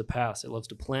future and into the past. It loves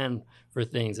to plan for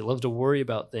things. It loves to worry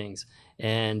about things.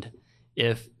 And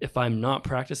if I'm not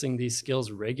practicing these skills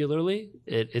regularly,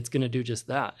 it's going to do just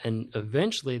that. And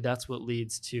eventually that's what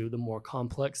leads to the more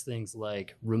complex things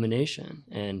like rumination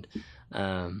and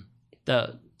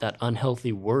that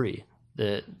unhealthy worry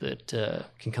that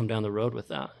can come down the road with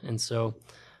that. And so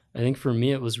I think for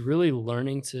me, it was really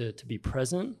learning to be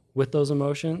present with those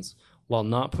emotions while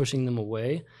not pushing them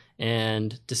away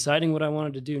and deciding what I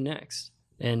wanted to do next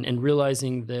and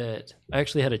realizing that I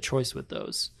actually had a choice with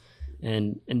those.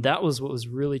 And that was what was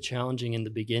really challenging in the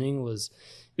beginning.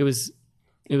 It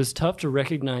was tough to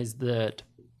recognize that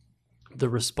the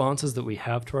responses that we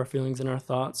have to our feelings and our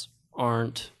thoughts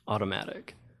aren't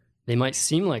automatic. They might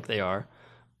seem like they are,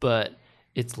 but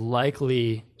it's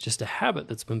likely just a habit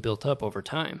that's been built up over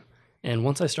time. And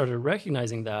once I started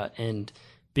recognizing that and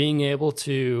being able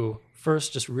to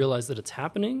first just realize that it's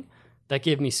happening, that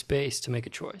gave me space to make a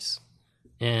choice.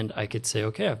 And I could say,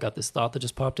 okay, I've got this thought that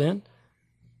just popped in.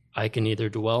 I can either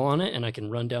dwell on it and I can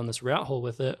run down this rat hole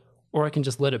with it, or I can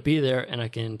just let it be there and I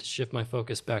can shift my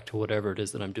focus back to whatever it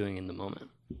is that I'm doing in the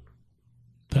moment.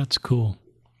 That's cool.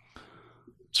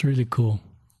 It's really cool.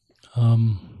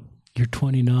 You're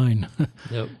 29.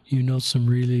 Yep. You know some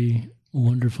really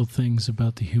wonderful things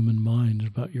about the human mind,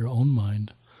 about your own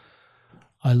mind.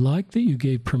 I like that you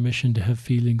gave permission to have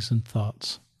feelings and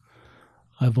thoughts.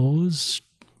 I've always,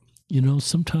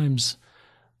 sometimes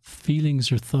feelings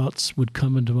or thoughts would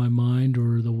come into my mind,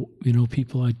 or the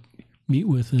people I meet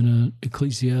with in an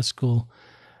ecclesiastical,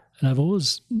 and I've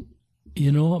always,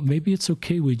 maybe it's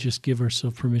okay we just give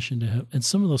ourselves permission to have, and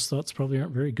some of those thoughts probably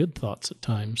aren't very good thoughts at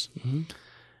times. Mm-hmm.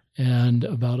 And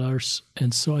about ours.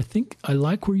 And so I think I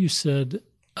like where you said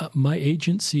my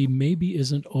agency maybe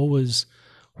isn't always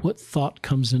what thought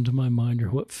comes into my mind or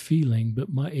what feeling, but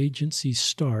my agency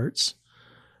starts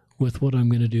with what I'm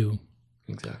going to do.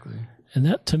 Exactly. And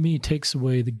that to me takes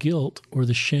away the guilt or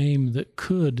the shame that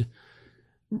could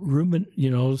ruminate,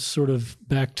 sort of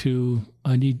back to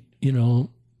I need,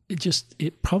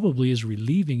 it probably is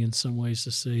relieving in some ways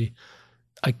to say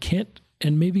I can't.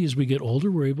 And maybe as we get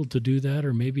older, we're able to do that,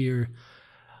 or maybe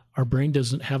our brain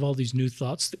doesn't have all these new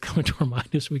thoughts that come into our mind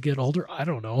as we get older. I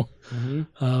don't know.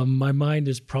 Mm-hmm. My mind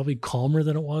is probably calmer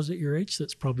than it was at your age.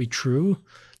 That's probably true.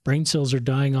 Brain cells are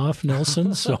dying off,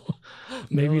 Nelson, so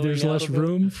maybe there's less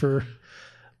room for...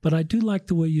 But I do like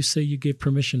the way you say you gave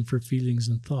permission for feelings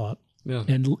and thought. Yeah.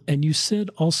 And you said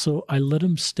also, I let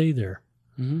them stay there.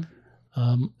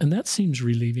 Mm-hmm. And that seems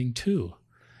relieving too.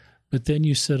 But then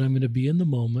you said, I'm going to be in the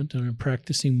moment and I'm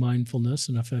practicing mindfulness.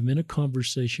 And if I'm in a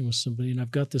conversation with somebody and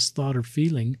I've got this thought or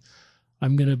feeling, I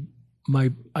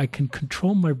can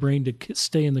control my brain to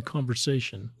stay in the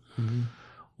conversation. Mm-hmm.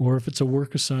 Or if it's a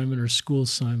work assignment or a school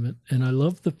assignment. And I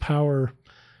love the power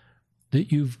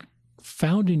that you've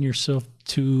found in yourself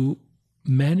to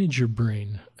manage your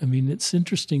brain. I mean, it's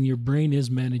interesting. Your brain is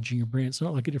managing your brain. It's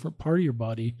not like a different part of your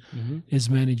body is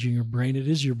managing your brain. It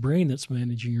is your brain that's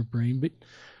managing your brain. But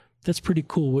that's pretty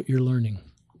cool what you're learning.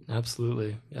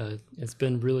 Absolutely. It's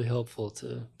been really helpful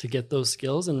to get those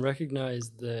skills and recognize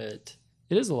that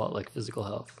it is a lot like physical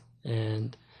health.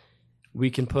 And we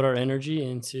can put our energy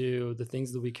into the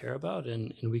things that we care about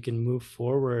and we can move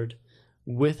forward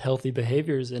with healthy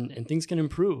behaviors and things can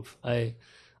improve.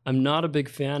 I'm not a big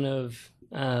fan of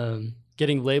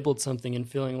getting labeled something and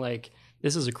feeling like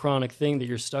this is a chronic thing that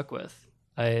you're stuck with.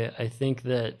 I think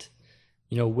that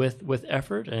with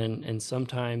effort and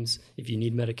sometimes if you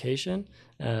need medication,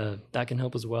 that can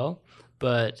help as well.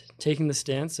 But taking the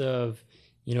stance of,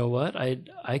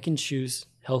 I can choose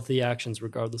healthy actions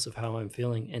regardless of how I'm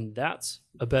feeling. And that's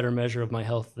a better measure of my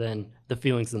health than the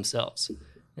feelings themselves.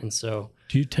 And so...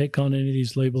 Do you take on any of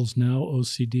these labels now,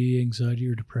 OCD, anxiety,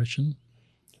 or depression?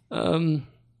 In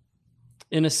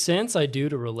a sense, I do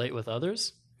to relate with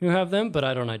others who have them, but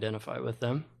I don't identify with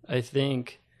them. I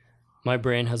think... my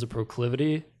brain has a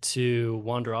proclivity to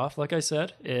wander off, like I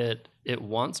said. It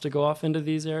wants to go off into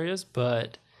these areas,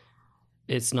 but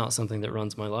it's not something that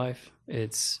runs my life.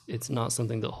 It's not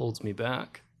something that holds me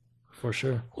back, for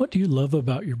sure. What do you love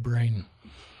about your brain?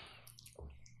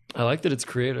 I like that it's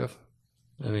creative.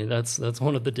 I mean, that's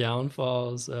one of the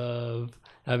downfalls of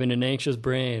having an anxious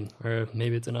brain, or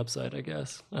maybe it's an upside, I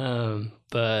guess.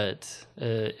 But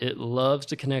it loves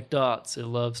to connect dots. It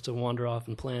loves to wander off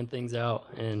and plan things out,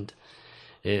 and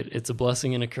it's a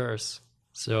blessing and a curse.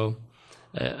 So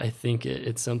I think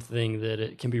it's something that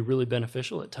it can be really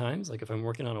beneficial at times. Like if I'm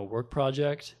working on a work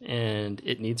project and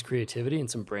it needs creativity and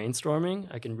some brainstorming,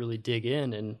 I can really dig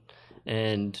in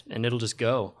and it'll just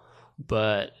go.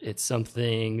 but it's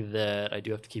something that I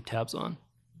do have to keep tabs on.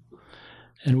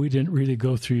 And we didn't really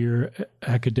go through your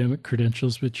academic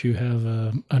credentials, but you have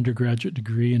an undergraduate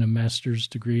degree and a master's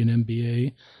degree in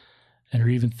MBA, and are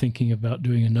even thinking about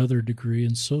doing another degree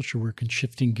in social work and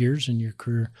shifting gears in your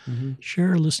career. Mm-hmm. Share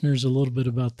our listeners a little bit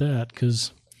about that,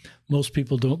 because most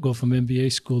people don't go from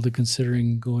MBA school to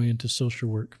considering going into social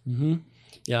work. Mm-hmm.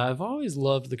 Yeah, I've always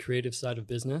loved the creative side of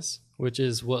business, which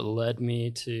is what led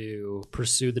me to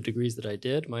pursue the degrees that I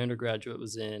did. My undergraduate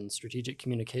was in strategic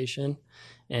communication,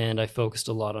 and I focused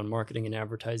a lot on marketing and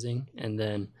advertising, and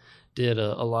then did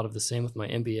a lot of the same with my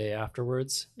MBA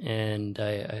afterwards. And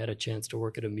I had a chance to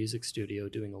work at a music studio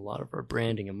doing a lot of our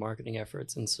branding and marketing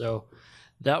efforts. And so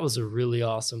that was a really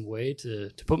awesome way to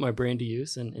put my brain to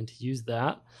use and to use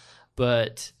that.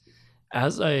 But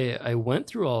as I went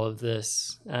through all of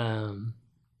this,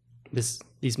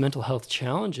 these mental health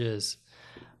challenges,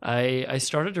 I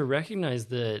started to recognize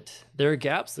that there are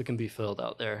gaps that can be filled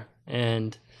out there,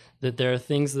 and that there are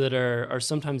things that are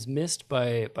sometimes missed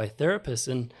by therapists,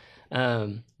 and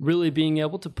really being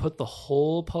able to put the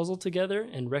whole puzzle together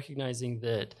and recognizing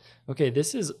that, okay,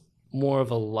 this is more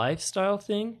of a lifestyle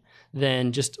thing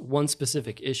than just one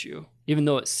specific issue, even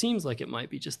though it seems like it might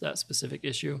be just that specific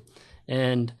issue.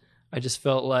 And I just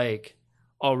felt like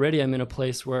already I'm in a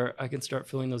place where I can start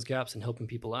filling those gaps and helping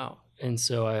people out. And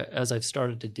so as I've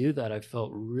started to do that, I've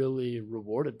felt really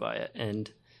rewarded by it. And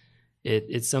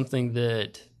it's something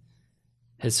that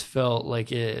has felt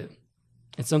like it's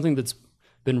something that's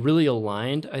been really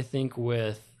aligned, I think,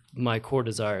 with my core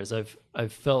desires.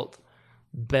 I've felt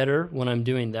better when I'm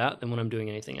doing that than when I'm doing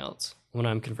anything else, when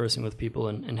I'm conversing with people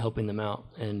and helping them out.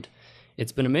 And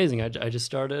it's been amazing. I just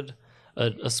started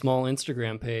a small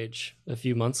Instagram page a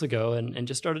few months ago and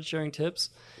just started sharing tips.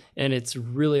 And it's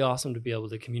really awesome to be able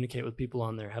to communicate with people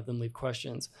on there, have them leave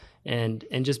questions, and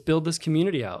just build this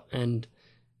community out and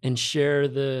share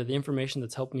the information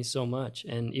that's helped me so much.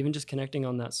 And even just connecting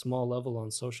on that small level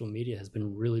on social media has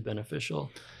been really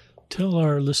beneficial. Tell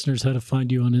our listeners how to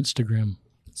find you on Instagram.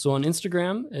 So on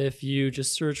Instagram, if you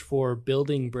just search for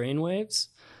Building Brainwaves,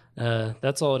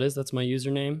 that's all it is. That's my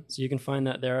username. So you can find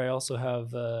that there. I also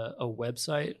have a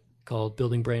website called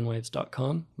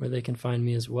buildingbrainwaves.com where they can find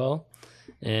me as well.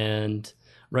 And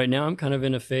right now I'm kind of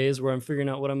in a phase where I'm figuring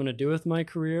out what I'm going to do with my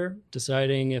career,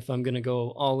 deciding if I'm going to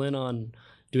go all in on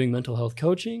doing mental health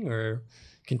coaching or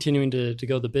continuing to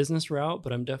go the business route.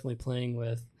 But I'm definitely playing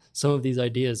with some of these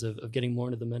ideas of getting more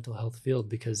into the mental health field,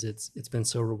 because it's been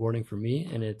so rewarding for me,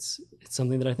 and it's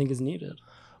something that I think is needed.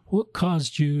 What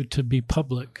caused you to be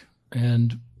public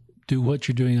and do what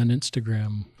you're doing on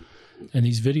Instagram and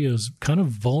these videos, kind of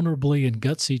vulnerably and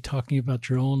gutsy, talking about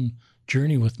your own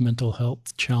journey with mental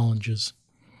health challenges?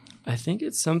 I think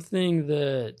it's something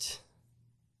that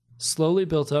slowly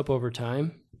built up over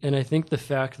time. And I think the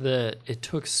fact that it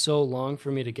took so long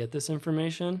for me to get this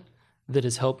information that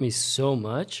has helped me so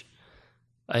much,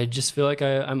 I just feel like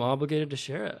I'm obligated to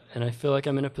share it. And I feel like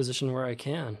I'm in a position where I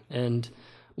can. And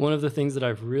one of the things that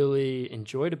I've really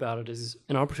enjoyed about it is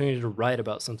an opportunity to write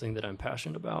about something that I'm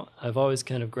passionate about. I've always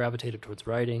kind of gravitated towards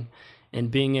writing, and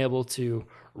being able to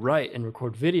write and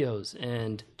record videos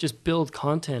and just build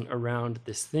content around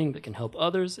this thing that can help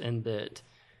others and that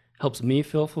helps me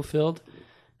feel fulfilled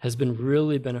has been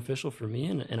really beneficial for me,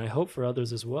 and I hope for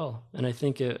others as well. And I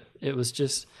think it was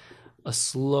just a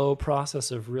slow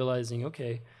process of realizing,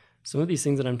 okay, some of these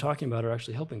things that I'm talking about are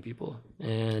actually helping people,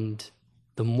 and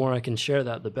the more I can share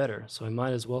that, the better. So I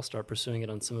might as well start pursuing it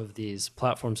on some of these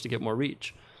platforms to get more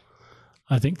reach.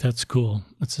 I think that's cool.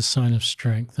 It's a sign of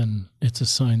strength, and it's a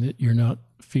sign that you're not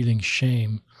feeling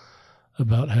shame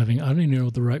about having, I don't even know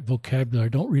the right vocabulary. I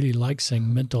don't really like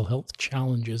saying mental health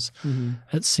challenges. Mm-hmm.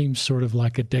 That seems sort of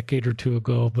like a decade or two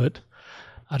ago, but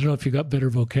I don't know if you got better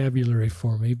vocabulary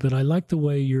for me. But I like the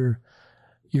way you're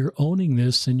owning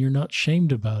this, and you're not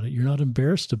shamed about it. You're not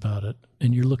embarrassed about it.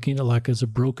 And you're looking at it like as a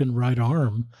broken right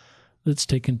arm that's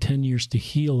taken 10 years to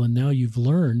heal. And now you've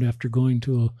learned, after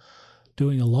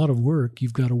doing a lot of work,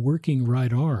 you've got a working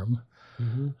right arm.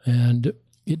 Mm-hmm. And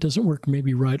it doesn't work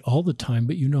maybe right all the time,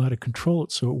 but you know how to control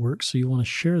it so it works. So you want to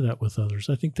share that with others.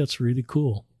 I think that's really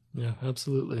cool. Yeah,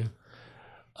 absolutely.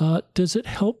 Does it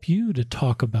help you to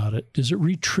talk about it? Does it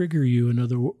re-trigger you?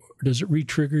 Does it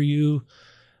re-trigger you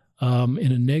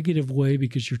in a negative way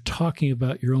because you're talking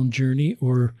about your own journey,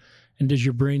 and does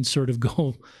your brain sort of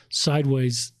go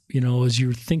sideways, as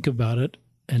you think about it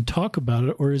and talk about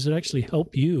it, or does it actually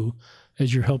help you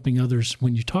as you're helping others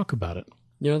when you talk about it?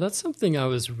 That's something I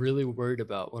was really worried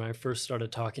about when I first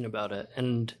started talking about it.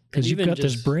 And Because you've even got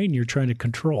this just- brain you're trying to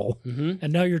control,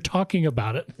 and now you're talking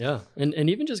about it. Yeah. And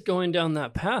even just going down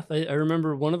that path, I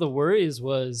remember one of the worries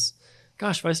was,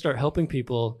 gosh, if I start helping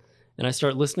people and I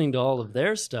start listening to all of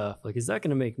their stuff, like, is that going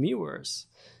to make me worse?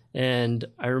 And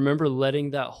I remember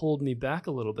letting that hold me back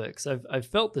a little bit because I've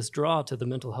felt this draw to the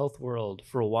mental health world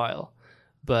for a while.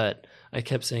 But I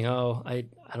kept saying, I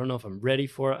don't know if I'm ready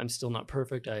for it. I'm still not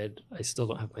perfect. I still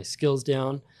don't have my skills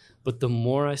down. But the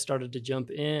more I started to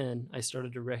jump in, I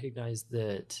started to recognize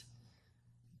that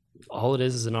all it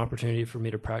is an opportunity for me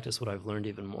to practice what I've learned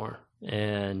even more.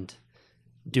 And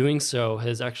doing so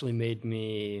has actually made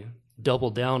me double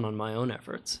down on my own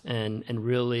efforts and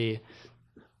really,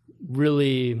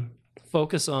 really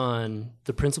focus on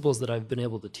the principles that I've been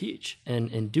able to teach.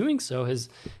 And doing so has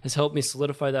helped me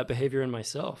solidify that behavior in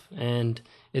myself. And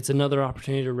it's another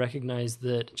opportunity to recognize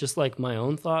that just like my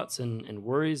own thoughts and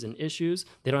worries and issues,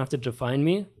 they don't have to define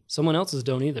me. Someone else's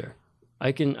don't either.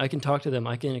 I can talk to them.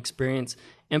 I can experience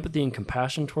empathy and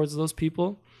compassion towards those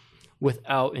people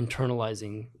without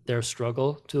internalizing their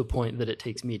struggle to the point that it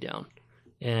takes me down.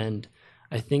 And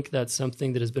I think that's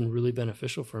something that has been really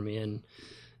beneficial for me. And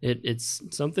it's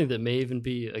something that may even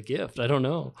be a gift. I don't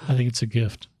know. I think it's a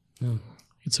gift. Yeah.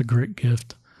 It's a great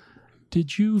gift.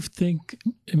 Did you think,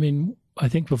 I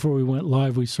think before we went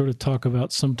live, we sort of talk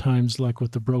about sometimes like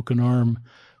with the broken arm,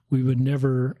 I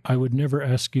would never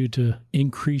ask you to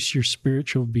increase your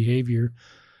spiritual behavior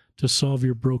to solve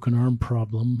your broken arm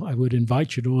problem. I would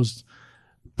invite you to always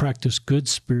practice good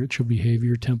spiritual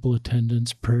behavior, temple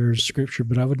attendance, prayers, scripture,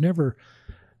 but I would never,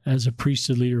 as a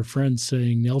priesthood leader, friend,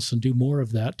 saying, Nelson, do more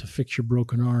of that to fix your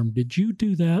broken arm. Did you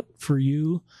do that for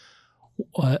you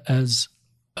as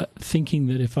thinking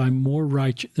that if I'm more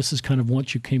righteous, this is kind of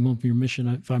once you came home from your mission,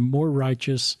 if I'm more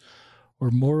righteous or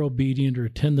more obedient or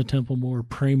attend the temple more, or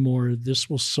pray more, this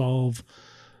will solve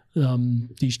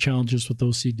these challenges with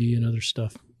OCD and other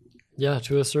stuff? Yeah,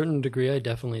 to a certain degree, I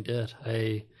definitely did.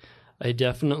 I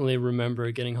definitely remember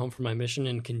getting home from my mission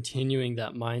and continuing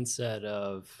that mindset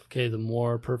of, okay, the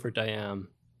more perfect I am,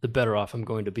 the better off I'm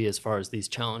going to be as far as these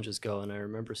challenges go. And I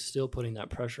remember still putting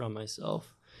that pressure on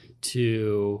myself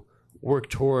to work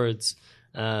towards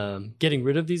getting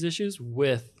rid of these issues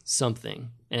with something.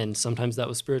 And sometimes that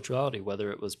was spirituality,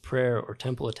 whether it was prayer or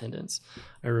temple attendance.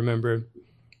 I remember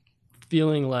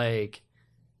feeling like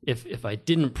if I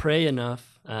didn't pray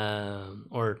enough,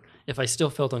 or if I still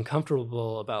felt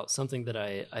uncomfortable about something that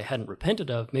I hadn't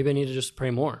repented of, maybe I need to just pray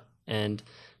more. And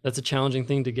that's a challenging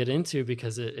thing to get into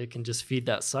because it can just feed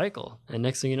that cycle. And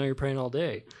next thing you know, you're praying all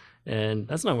day. And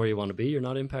that's not where you want to be. You're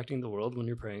not impacting the world when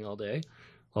you're praying all day,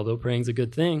 although praying's a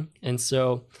good thing. And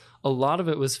so a lot of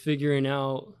it was figuring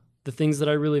out the things that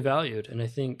I really valued. And I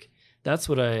think that's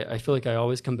what I feel like I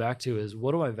always come back to is,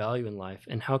 what do I value in life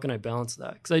and how can I balance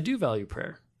that? Because I do value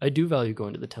prayer. I do value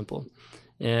going to the temple.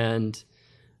 And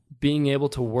being able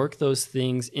to work those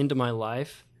things into my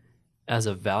life as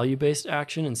a value-based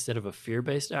action instead of a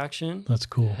fear-based action. That's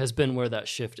cool. Has been where that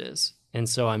shift is. And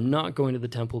so I'm not going to the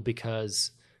temple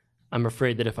because I'm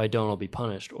afraid that if I don't, I'll be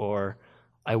punished or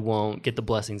I won't get the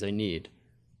blessings I need.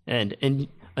 And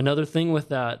another thing with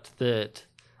that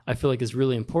I feel like is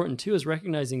really important too is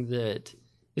recognizing that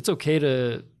it's okay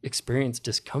to experience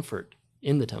discomfort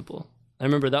in the temple. I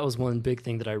remember that was one big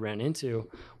thing that I ran into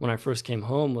when I first came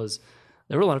home was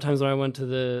there were a lot of times when I went to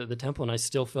the temple and I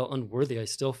still felt unworthy. I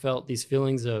still felt these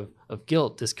feelings of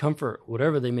guilt, discomfort,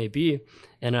 whatever they may be.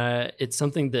 And it's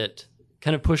something that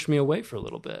kind of pushed me away for a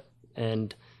little bit.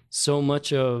 And so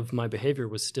much of my behavior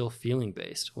was still feeling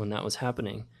based when that was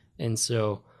happening. And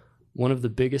so one of the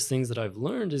biggest things that I've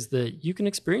learned is that you can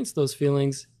experience those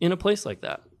feelings in a place like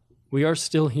that. We are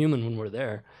still human when we're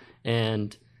there.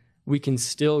 And we can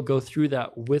still go through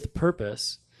that with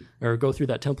purpose, or go through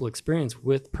that temple experience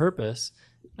with purpose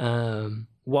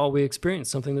while we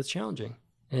experience something that's challenging.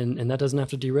 And that doesn't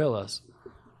have to derail us.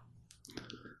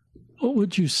 What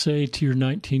would you say to your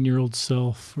 19-year-old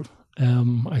self?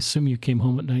 I assume you came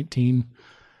home at 19.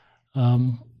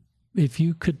 If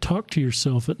you could talk to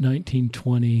yourself at 19,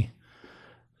 20,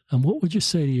 what would you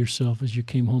say to yourself as you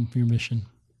came home from your mission?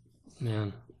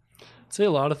 Man, I'd say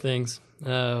a lot of things.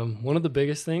 One of the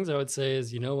biggest things I would say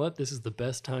is, you know what? This is the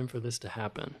best time for this to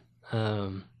happen.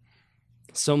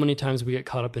 So many times we get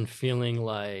caught up in feeling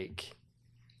like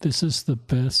this is the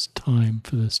best time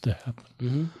for this to happen.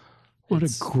 Mm-hmm. What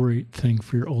a great thing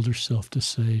for your older self to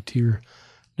say to your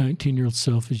 19-year-old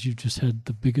self as you've just had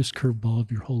the biggest curveball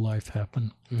of your whole life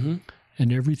happen. Mm-hmm.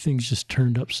 And everything's just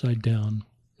turned upside down.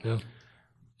 Yeah.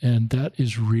 And that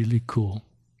is really cool.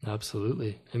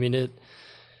 Absolutely. I mean,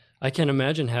 I can't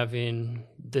imagine having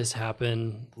this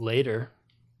happen later,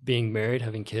 being married,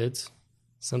 having kids,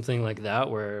 something like that,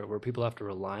 where people have to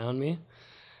rely on me.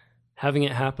 Having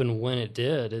it happen when it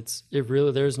did,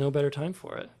 there's no better time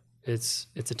for it. It's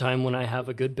a time when I have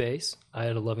a good base. I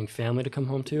had a loving family to come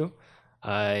home to.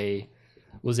 I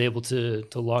was able to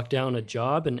lock down a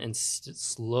job and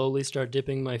slowly start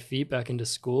dipping my feet back into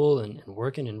school and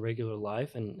working in regular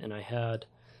life. And I had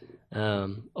a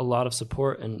lot of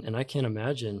support, and I can't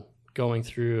imagine going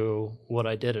through what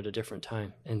I did at a different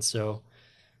time. And so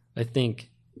I think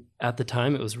at the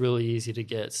time it was really easy to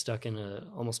get stuck in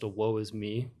almost a woe is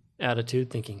me attitude,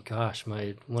 thinking, gosh,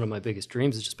 one of my biggest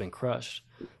dreams has just been crushed.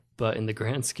 But in the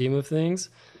grand scheme of things,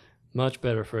 much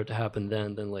better for it to happen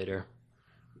then than later.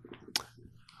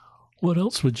 What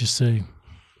else would you say?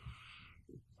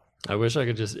 I wish I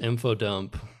could just info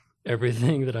dump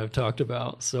everything that I've talked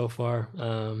about so far.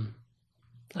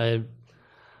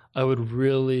 I would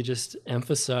really just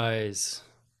emphasize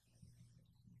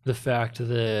the fact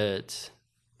that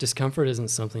discomfort isn't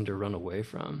something to run away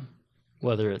from,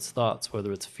 whether it's thoughts,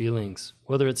 whether it's feelings,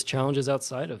 whether it's challenges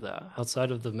outside of that,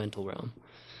 outside of the mental realm.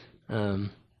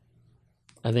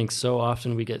 I think so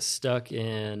often we get stuck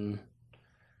in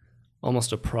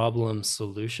almost a problem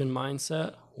solution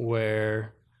mindset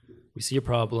where we see a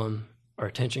problem, our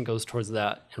attention goes towards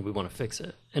that, and we want to fix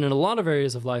it. And in a lot of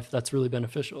areas of life, that's really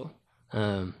beneficial.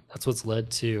 That's what's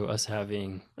led to us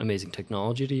having amazing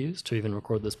technology to use to even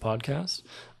record this podcast.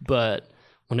 But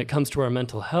when it comes to our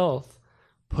mental health,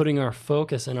 putting our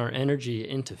focus and our energy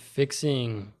into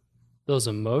fixing those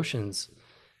emotions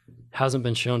hasn't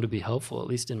been shown to be helpful, at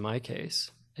least in my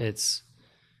case. It's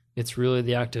really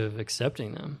the act of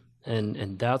accepting them.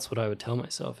 And that's what I would tell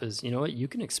myself is, you know what, you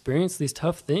can experience these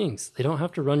tough things. They don't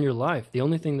have to run your life. The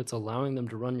only thing that's allowing them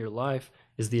to run your life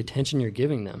is the attention you're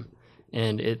giving them.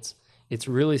 And it's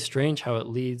really strange how it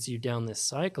leads you down this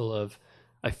cycle of,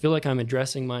 I feel like I'm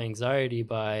addressing my anxiety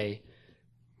by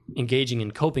engaging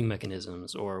in coping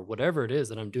mechanisms or whatever it is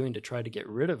that I'm doing to try to get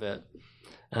rid of it.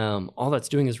 All that's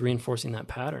doing is reinforcing that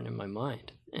pattern in my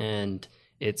mind. And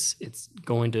it's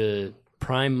going to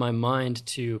prime my mind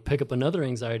to pick up another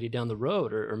anxiety down the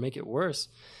road or make it worse.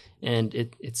 And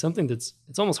it's something it's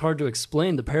almost hard to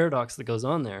explain the paradox that goes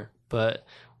on there. But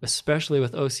especially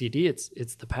with OCD,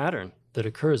 it's the pattern that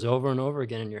occurs over and over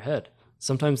again in your head,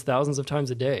 sometimes thousands of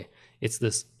times a day. It's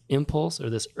this impulse or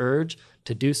this urge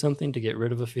to do something to get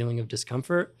rid of a feeling of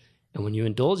discomfort. And when you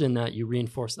indulge in that, you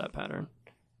reinforce that pattern.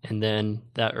 And then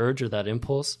that urge or that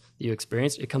impulse that you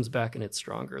experienced, it comes back and it's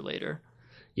stronger later,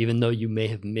 even though you may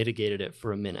have mitigated it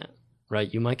for a minute,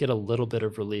 right? You might get a little bit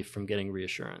of relief from getting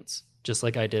reassurance, just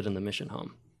like I did in the mission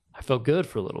home. I felt good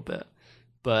for a little bit,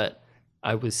 but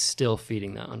I was still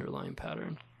feeding that underlying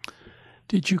pattern.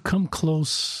 Did you come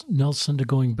close, Nelson, to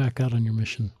going back out on your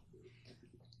mission?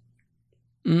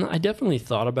 I definitely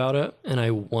thought about it, and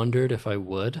I wondered if I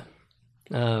would.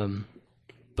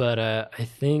 But I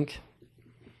think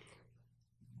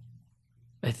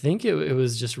it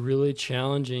was just really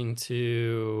challenging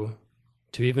to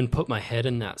even put my head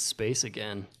in that space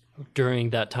again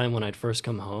during that time when I'd first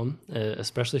come home,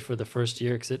 especially for the first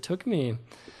year, because it took me,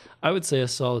 I would say, a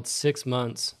solid 6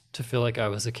 months to feel like I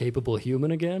was a capable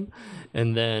human again,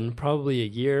 and then probably a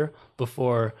year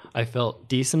before I felt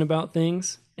decent about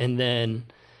things. And then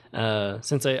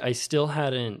since I still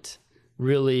hadn't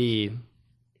really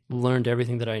learned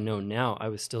everything that I know now, I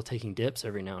was still taking dips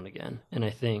every now and again. And I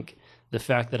think the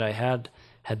fact that I had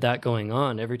that going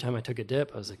on, every time I took a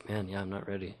dip, I was like, man, yeah, I'm not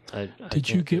ready. Did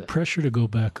you get pressure to go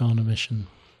back on a mission?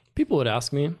 People would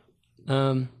ask me.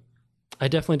 I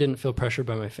definitely didn't feel pressured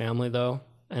by my family, though.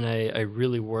 And I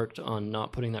really worked on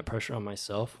not putting that pressure on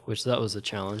myself, which that was a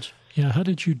challenge. Yeah, how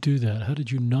did you do that? How did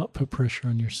you not put pressure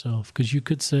on yourself? Because you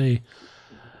could say,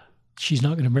 she's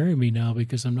not going to marry me now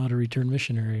because I'm not a returned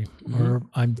missionary, or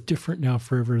I'm different now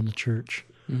forever in the church.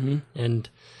 Mm-hmm. And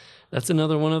that's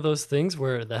another one of those things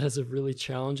where that is a really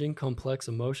challenging, complex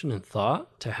emotion and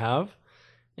thought to have.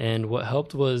 And what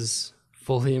helped was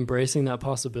fully embracing that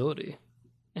possibility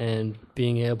and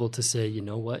being able to say, you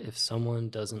know what, if someone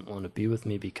doesn't want to be with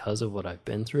me because of what I've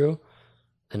been through,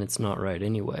 then it's not right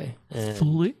anyway. And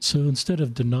so instead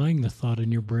of denying the thought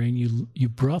in your brain, you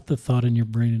brought the thought in your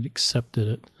brain and accepted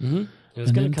it. Mm-hmm. It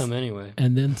was going to come anyway.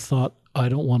 And then thought, I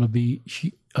don't want to be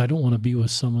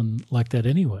with someone like that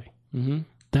anyway. Mm-hmm.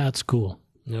 That's cool.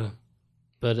 Yeah.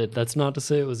 But that's not to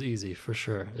say it was easy, for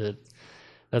sure.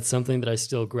 That's something that I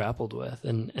still grappled with.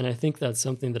 And I think that's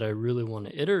something that I really want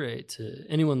to iterate to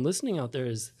anyone listening out there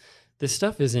is this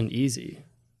stuff isn't easy.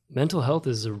 Mental health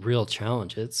is a real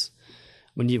challenge. It's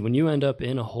when you end up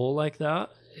in a hole like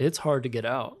that, it's hard to get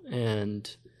out.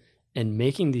 And And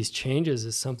making these changes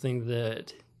is something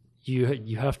that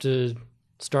you have to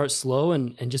start slow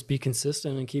and just be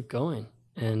consistent and keep going.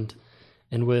 And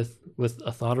with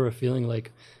a thought or a feeling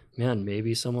like, man,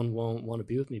 maybe someone won't want to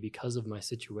be with me because of my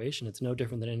situation. It's no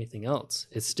different than anything else.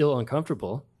 It's still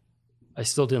uncomfortable. I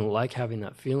still didn't like having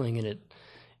that feeling, and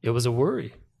it was a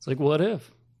worry. It's like, what if?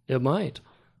 It might.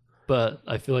 But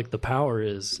I feel like the power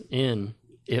is in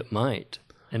it might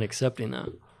and accepting that.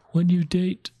 When you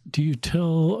date, do you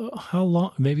tell how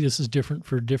long? Maybe this is different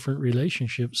for different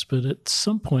relationships, but at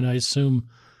some point, I assume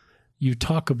you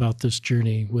talk about this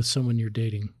journey with someone you're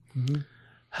dating. Mm-hmm.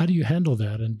 How do you handle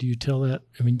that? And do you tell that?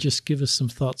 I mean, just give us some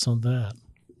thoughts on that.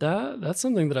 That's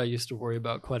something that I used to worry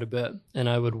about quite a bit. And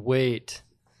I would wait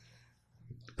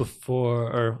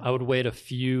a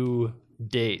few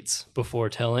dates before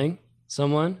telling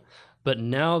someone. But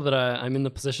now that I'm in the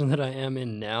position that I am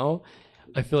in now,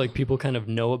 I feel like people kind of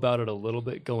know about it a little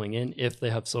bit going in if they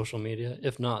have social media.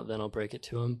 If not, then I'll break it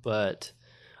to them. But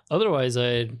otherwise,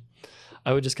 I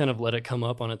would just kind of let it come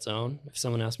up on its own. If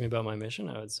someone asked me about my mission,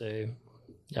 I would say,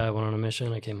 yeah, I went on a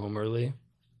mission. I came home early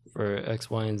for X,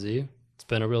 Y, and Z. It's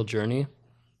been a real journey.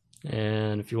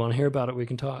 And if you want to hear about it, we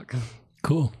can talk.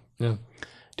 Cool. Yeah.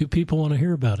 Do people want to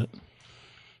hear about it?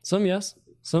 Some yes,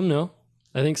 some no.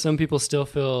 I think some people still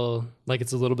feel like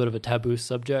it's a little bit of a taboo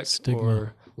subject. Stigma.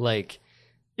 Or like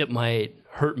it might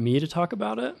hurt me to talk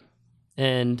about it.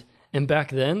 And back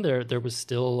then there was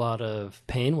still a lot of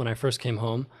pain when I first came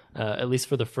home. At least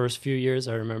for the first few years,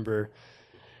 I remember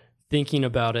thinking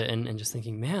about it and just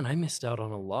thinking, man, I missed out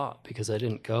on a lot because I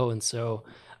didn't go. And so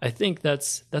I think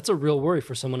that's a real worry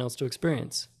for someone else to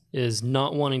experience, is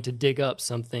not wanting to dig up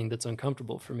something that's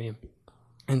uncomfortable for me.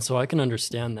 And so I can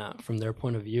understand that from their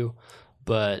point of view.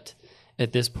 But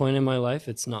at this point in my life,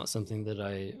 it's not something that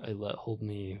I let hold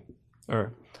me,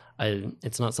 or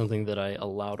it's not something that I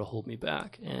allow to hold me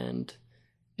back. And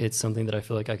it's something that I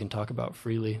feel like I can talk about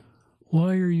freely.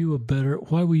 Why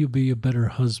will you be a better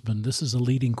husband? This is a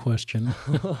leading question.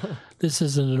 This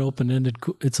isn't an open-ended,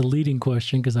 it's a leading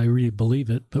question because I really believe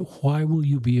it. But why will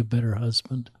you be a better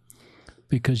husband?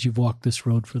 Because you've walked this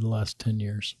road for the last 10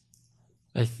 years.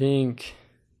 I think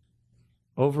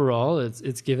overall,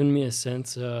 it's given me a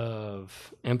sense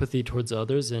of empathy towards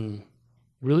others and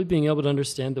really being able to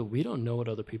understand that we don't know what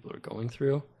other people are going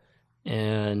through.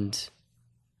 And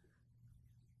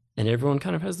everyone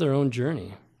kind of has their own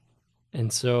journey.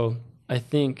 And so I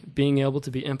think being able to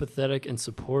be empathetic and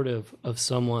supportive of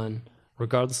someone,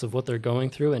 regardless of what they're going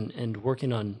through, and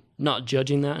working on not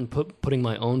judging that and putting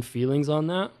my own feelings on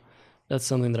that, that's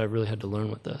something that I've really had to learn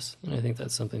with this. And I think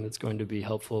that's something that's going to be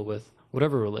helpful with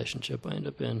whatever relationship I end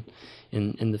up in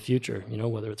the future,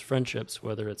 whether it's friendships,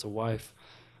 whether it's a wife,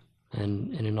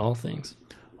 and in all things.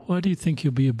 Why do you think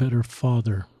you'll be a better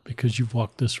father? Because you've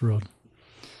walked this road.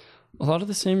 A lot of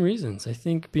the same reasons. I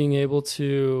think being able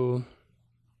to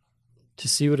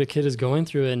see what a kid is going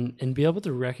through and be able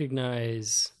to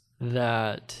recognize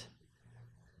that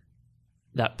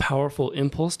powerful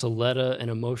impulse to let an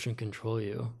emotion control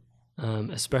you,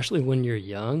 especially when you're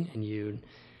young and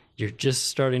you're just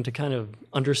starting to kind of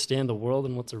understand the world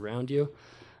and what's around you.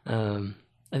 I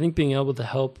think being able to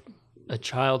help a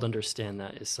child understand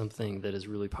that is something that is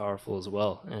really powerful as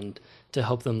well, and to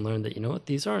help them learn that,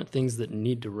 these aren't things that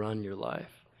need to run your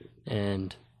life.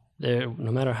 And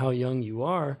no matter how young you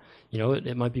are,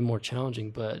 it might be more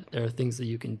challenging, but there are things that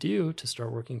you can do to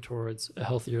start working towards a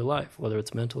healthier life, whether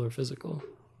it's mental or physical.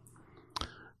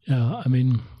 Yeah, I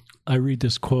mean, I read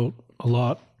this quote a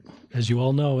lot. As you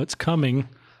all know, it's coming.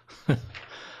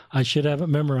 I should have it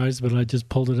memorized, but I just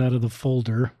pulled it out of the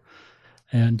folder.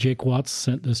 And Jake Watts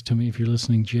sent this to me, if you're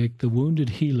listening, Jake. The Wounded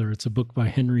Healer. It's a book by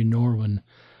Henry Norwin.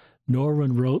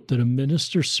 Norwin wrote that a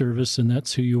minister's service, and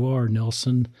that's who you are,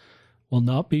 Nelson, will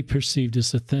not be perceived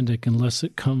as authentic unless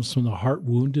it comes from the heart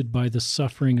wounded by the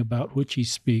suffering about which he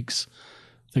speaks.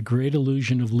 The great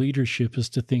illusion of leadership is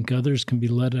to think others can be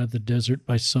led out of the desert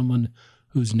by someone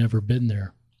who's never been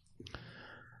there.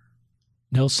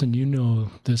 Nelson, you know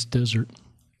this desert,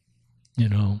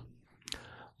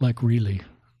 like really.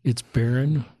 It's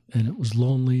barren, and it was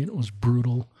lonely, and it was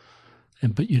brutal,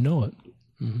 but you know it.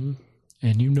 Mm-hmm.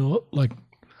 And you know it like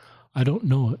I don't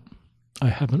know it. I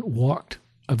haven't walked.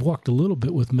 I've walked a little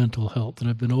bit with mental health, and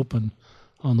I've been open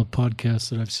on the podcast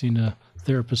that I've seen a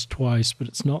therapist twice, but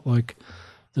it's not like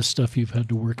the stuff you've had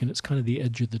to work in. It's kind of the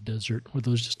edge of the desert where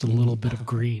there's just a little bit of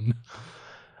green.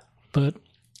 But,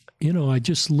 I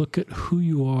just look at who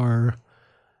you are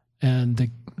and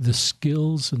the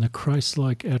skills and the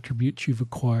Christ-like attributes you've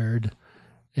acquired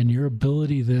and your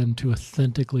ability then to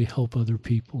authentically help other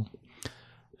people.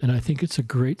 And I think it's a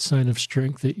great sign of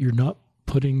strength that you're not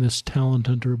putting this talent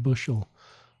under a bushel.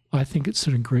 I think it's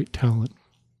a great talent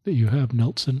that you have,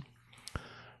 Nelson.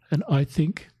 And I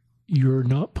think you're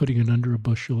not putting it under a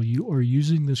bushel. You are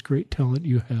using this great talent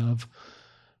you have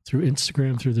through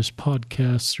Instagram, through this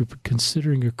podcast, through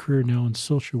considering a career now in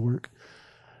social work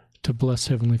to bless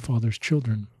Heavenly Father's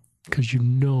children, because you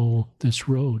know this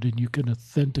road and you can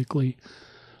authentically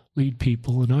lead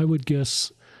people. And I would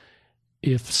guess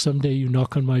if someday you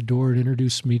knock on my door and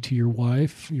introduce me to your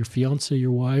wife, your fiance,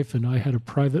 your wife, and I had a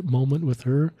private moment with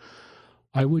her,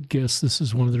 I would guess this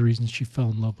is one of the reasons she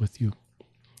fell in love with you.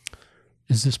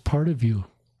 Is this part of you?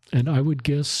 And I would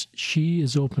guess she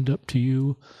is opened up to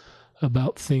you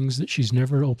about things that she's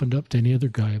never opened up to any other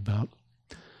guy about,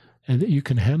 and that you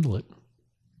can handle it,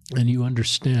 and you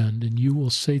understand, and you will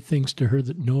say things to her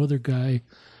that no other guy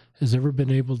has ever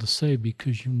been able to say,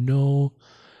 because you know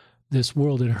this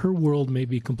world, and her world may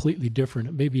be completely different.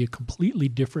 It may be a completely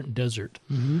different desert,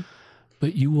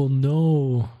 but you will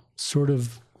know sort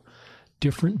of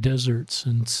different deserts.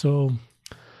 And so,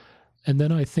 and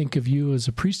then I think of you as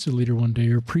a priesthood leader one day,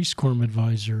 or a priest quorum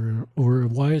advisor, or a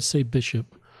YSA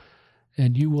bishop,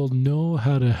 and you will know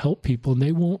how to help people, and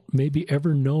they won't maybe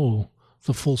ever know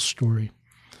the full story,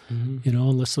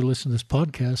 unless they listen to this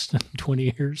podcast in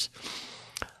 20 years.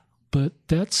 But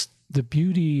that's the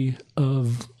beauty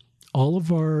of all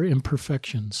of our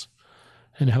imperfections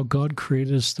and how God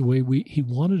created us the way He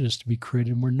wanted us to be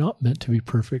created. And we're not meant to be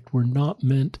perfect. We're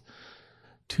meant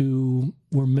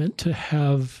to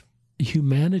have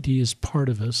humanity as part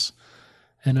of us.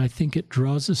 And I think it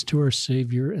draws us to our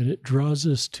Savior, and it draws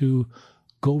us to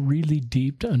go really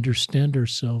deep to understand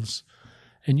ourselves.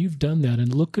 And you've done that.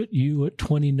 And look at you at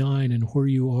 29 and where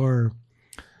you are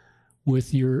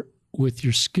with your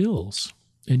skills.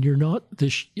 And you're not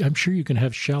this, I'm sure you can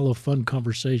have shallow, fun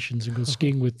conversations and go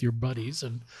skiing with your buddies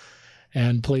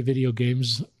and play video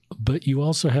games, but you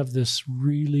also have this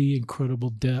really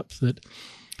incredible depth that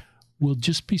will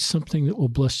just be something that will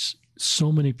bless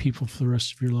so many people for the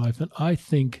rest of your life. And I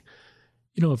think,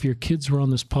 if your kids were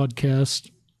on this podcast,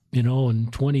 in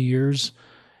 20 years,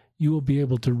 you will be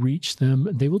able to reach them,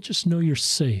 and they will just know you're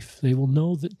safe. They will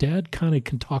know that Dad kind of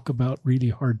can talk about really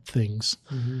hard things.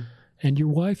 And your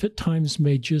wife at times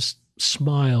may just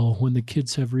smile when the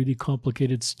kids have really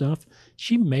complicated stuff.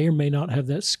 She may or may not have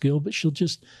that skill, but she'll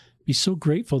just be so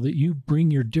grateful that you bring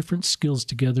your different skills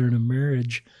together in a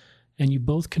marriage, and you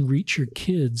both can reach your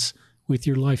kids with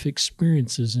your life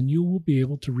experiences, and you will be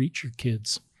able to reach your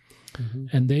kids.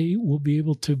 And they will be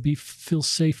able to feel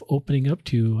safe opening up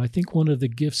to you. I think one of the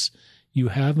gifts you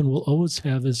have and will always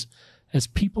have is, as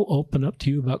people open up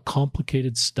to you about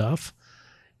complicated stuff,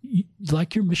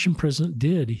 like your mission president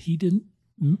did, he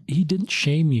didn't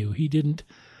shame you. He didn't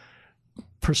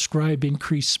prescribe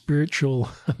increased spiritual.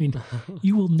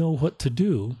 You will know what to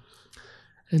do.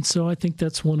 And so I think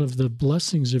that's one of the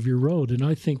blessings of your road. And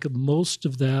I think most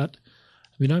of that,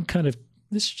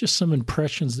 this is just some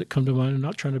impressions that come to mind. I'm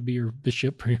not trying to be your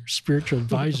bishop or your spiritual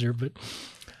advisor, but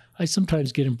I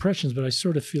sometimes get impressions, but I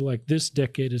sort of feel like this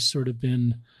decade has sort of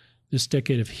been this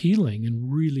decade of healing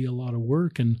and really a lot of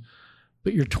work.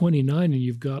 But you're 29 and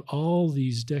you've got all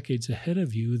these decades ahead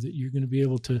of you that you're going to be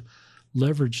able to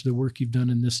leverage the work you've done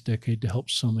in this decade to help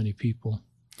so many people.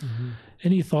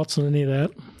 Any thoughts on any of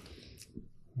that?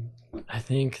 I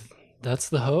think that's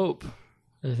the hope.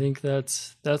 I think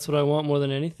that's what I want more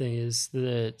than anything, is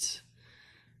that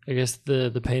I guess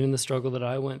the pain and the struggle that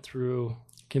I went through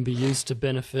can be used to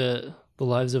benefit the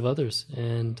lives of others.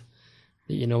 And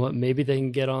you know what? Maybe they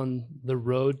can get on the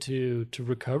road to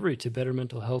recovery, to better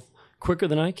mental health quicker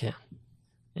than I can.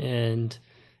 And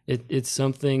it's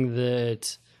something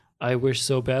that I wish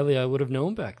so badly I would have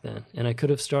known back then, and I could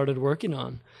have started working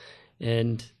on.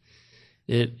 And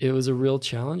it was a real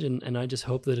challenge, and I just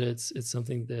hope that it's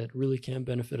something that really can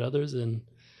benefit others, and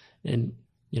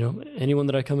anyone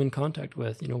that I come in contact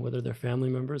with, whether they're family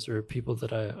members or people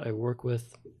that I work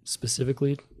with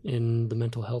specifically in the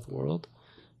mental health world.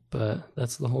 But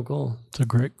that's the whole goal. It's a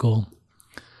great goal.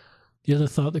 The other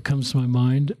thought that comes to my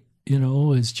mind,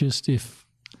 is just if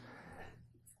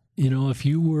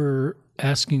you were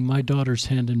asking my daughter's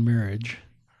hand in marriage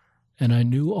and I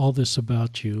knew all this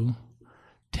about you,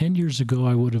 10 years ago,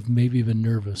 I would have maybe been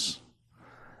nervous.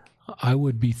 I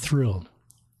would be thrilled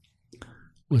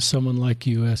with someone like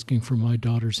you asking for my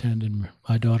daughter's hand in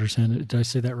my daughter's hand. Did I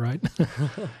say that right?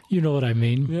 You know what I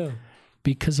mean? Yeah.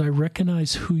 Because I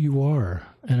recognize who you are,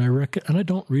 and I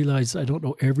don't realize I don't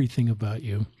know everything about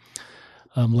you,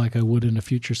 like I would in a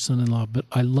future son-in-law. But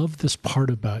I love this part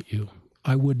about you.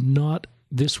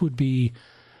 This would be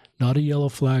not a yellow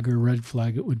flag or a red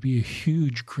flag. It would be a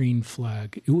huge green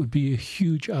flag. It would be a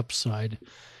huge upside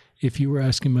if you were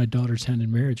asking my daughter's hand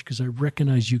in marriage, because I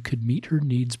recognize you could meet her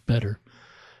needs better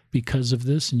because of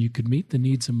this, and you could meet the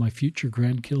needs of my future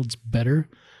grandkids better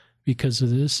because of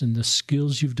this, and the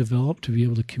skills you've developed to be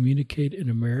able to communicate in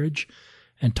a marriage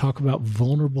and talk about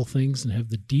vulnerable things and have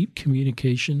the deep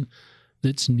communication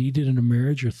that's needed in a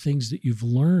marriage, are things that you've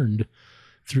learned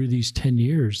through these 10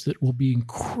 years that will be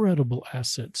incredible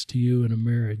assets to you in a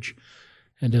marriage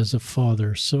and as a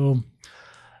father. So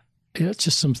it's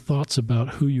just some thoughts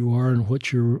about who you are and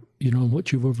what you're, and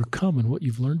what you've overcome and what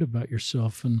you've learned about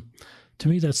yourself. And to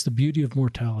me, that's the beauty of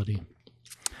mortality.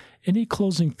 Any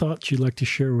closing thoughts you'd like to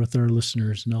share with our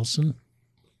listeners, Nelson?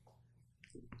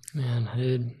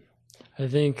 Man, I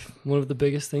think one of the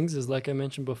biggest things is, like I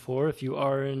mentioned before, if you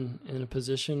are in a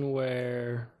position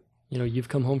where, you've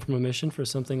come home from a mission for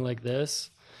something like this,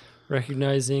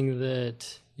 recognizing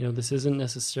that, this isn't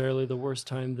necessarily the worst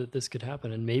time that this could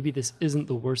happen. And maybe this isn't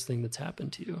the worst thing that's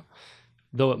happened to you,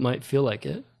 though it might feel like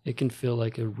it. It can feel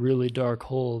like a really dark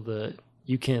hole that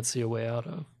you can't see a way out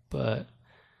of. But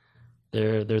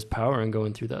there's power in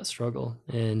going through that struggle.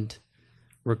 And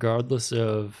regardless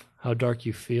of how dark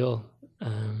you feel,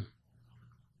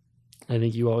 I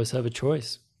think you always have a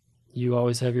choice. You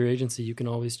always have your agency. You can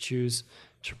always choose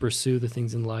to pursue the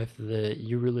things in life that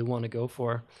you really want to go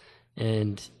for.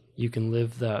 And you can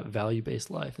live that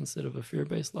value-based life instead of a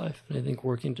fear-based life. And I think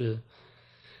working to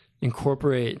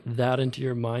incorporate that into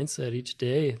your mindset each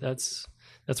day, that's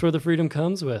where the freedom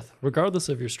comes with, regardless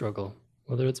of your struggle,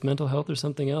 whether it's mental health or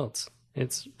something else.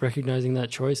 It's recognizing that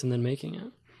choice and then making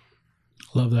it.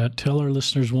 Love that. Tell our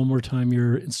listeners one more time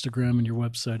your Instagram and your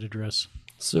website address.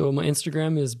 So my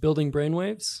Instagram is Building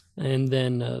Brainwaves, and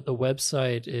then the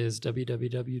website is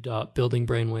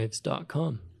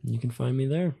www.buildingbrainwaves.com. You can find me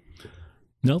there.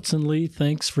 Nelson Lee,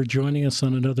 thanks for joining us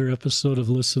on another episode of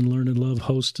Listen, Learn, and Love,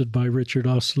 hosted by Richard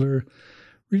Ostler.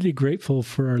 Really grateful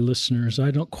for our listeners.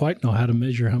 I don't quite know how to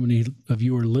measure how many of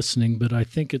you are listening, but I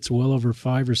think it's well over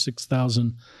 5,000 or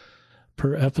 6,000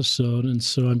 per episode. And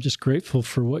so I'm just grateful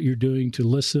for what you're doing to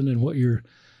listen and what you're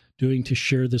doing to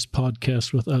share this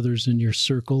podcast with others in your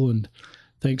circle. And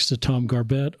thanks to Tom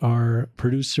Garbett, our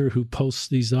producer, who posts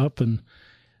these up. And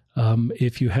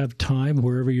if you have time,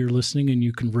 wherever you're listening, and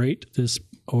you can rate this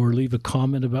or leave a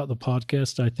comment about the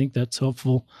podcast, I think that's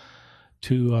helpful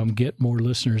to get more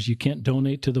listeners. You can't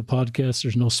donate to the podcast.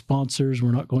 There's no sponsors.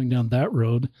 We're not going down that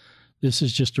road. This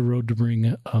is just a road to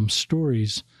bring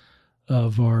stories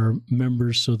of our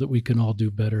members so that we can all do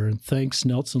better. And thanks,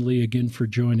 Nelson Lee, again for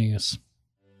joining us.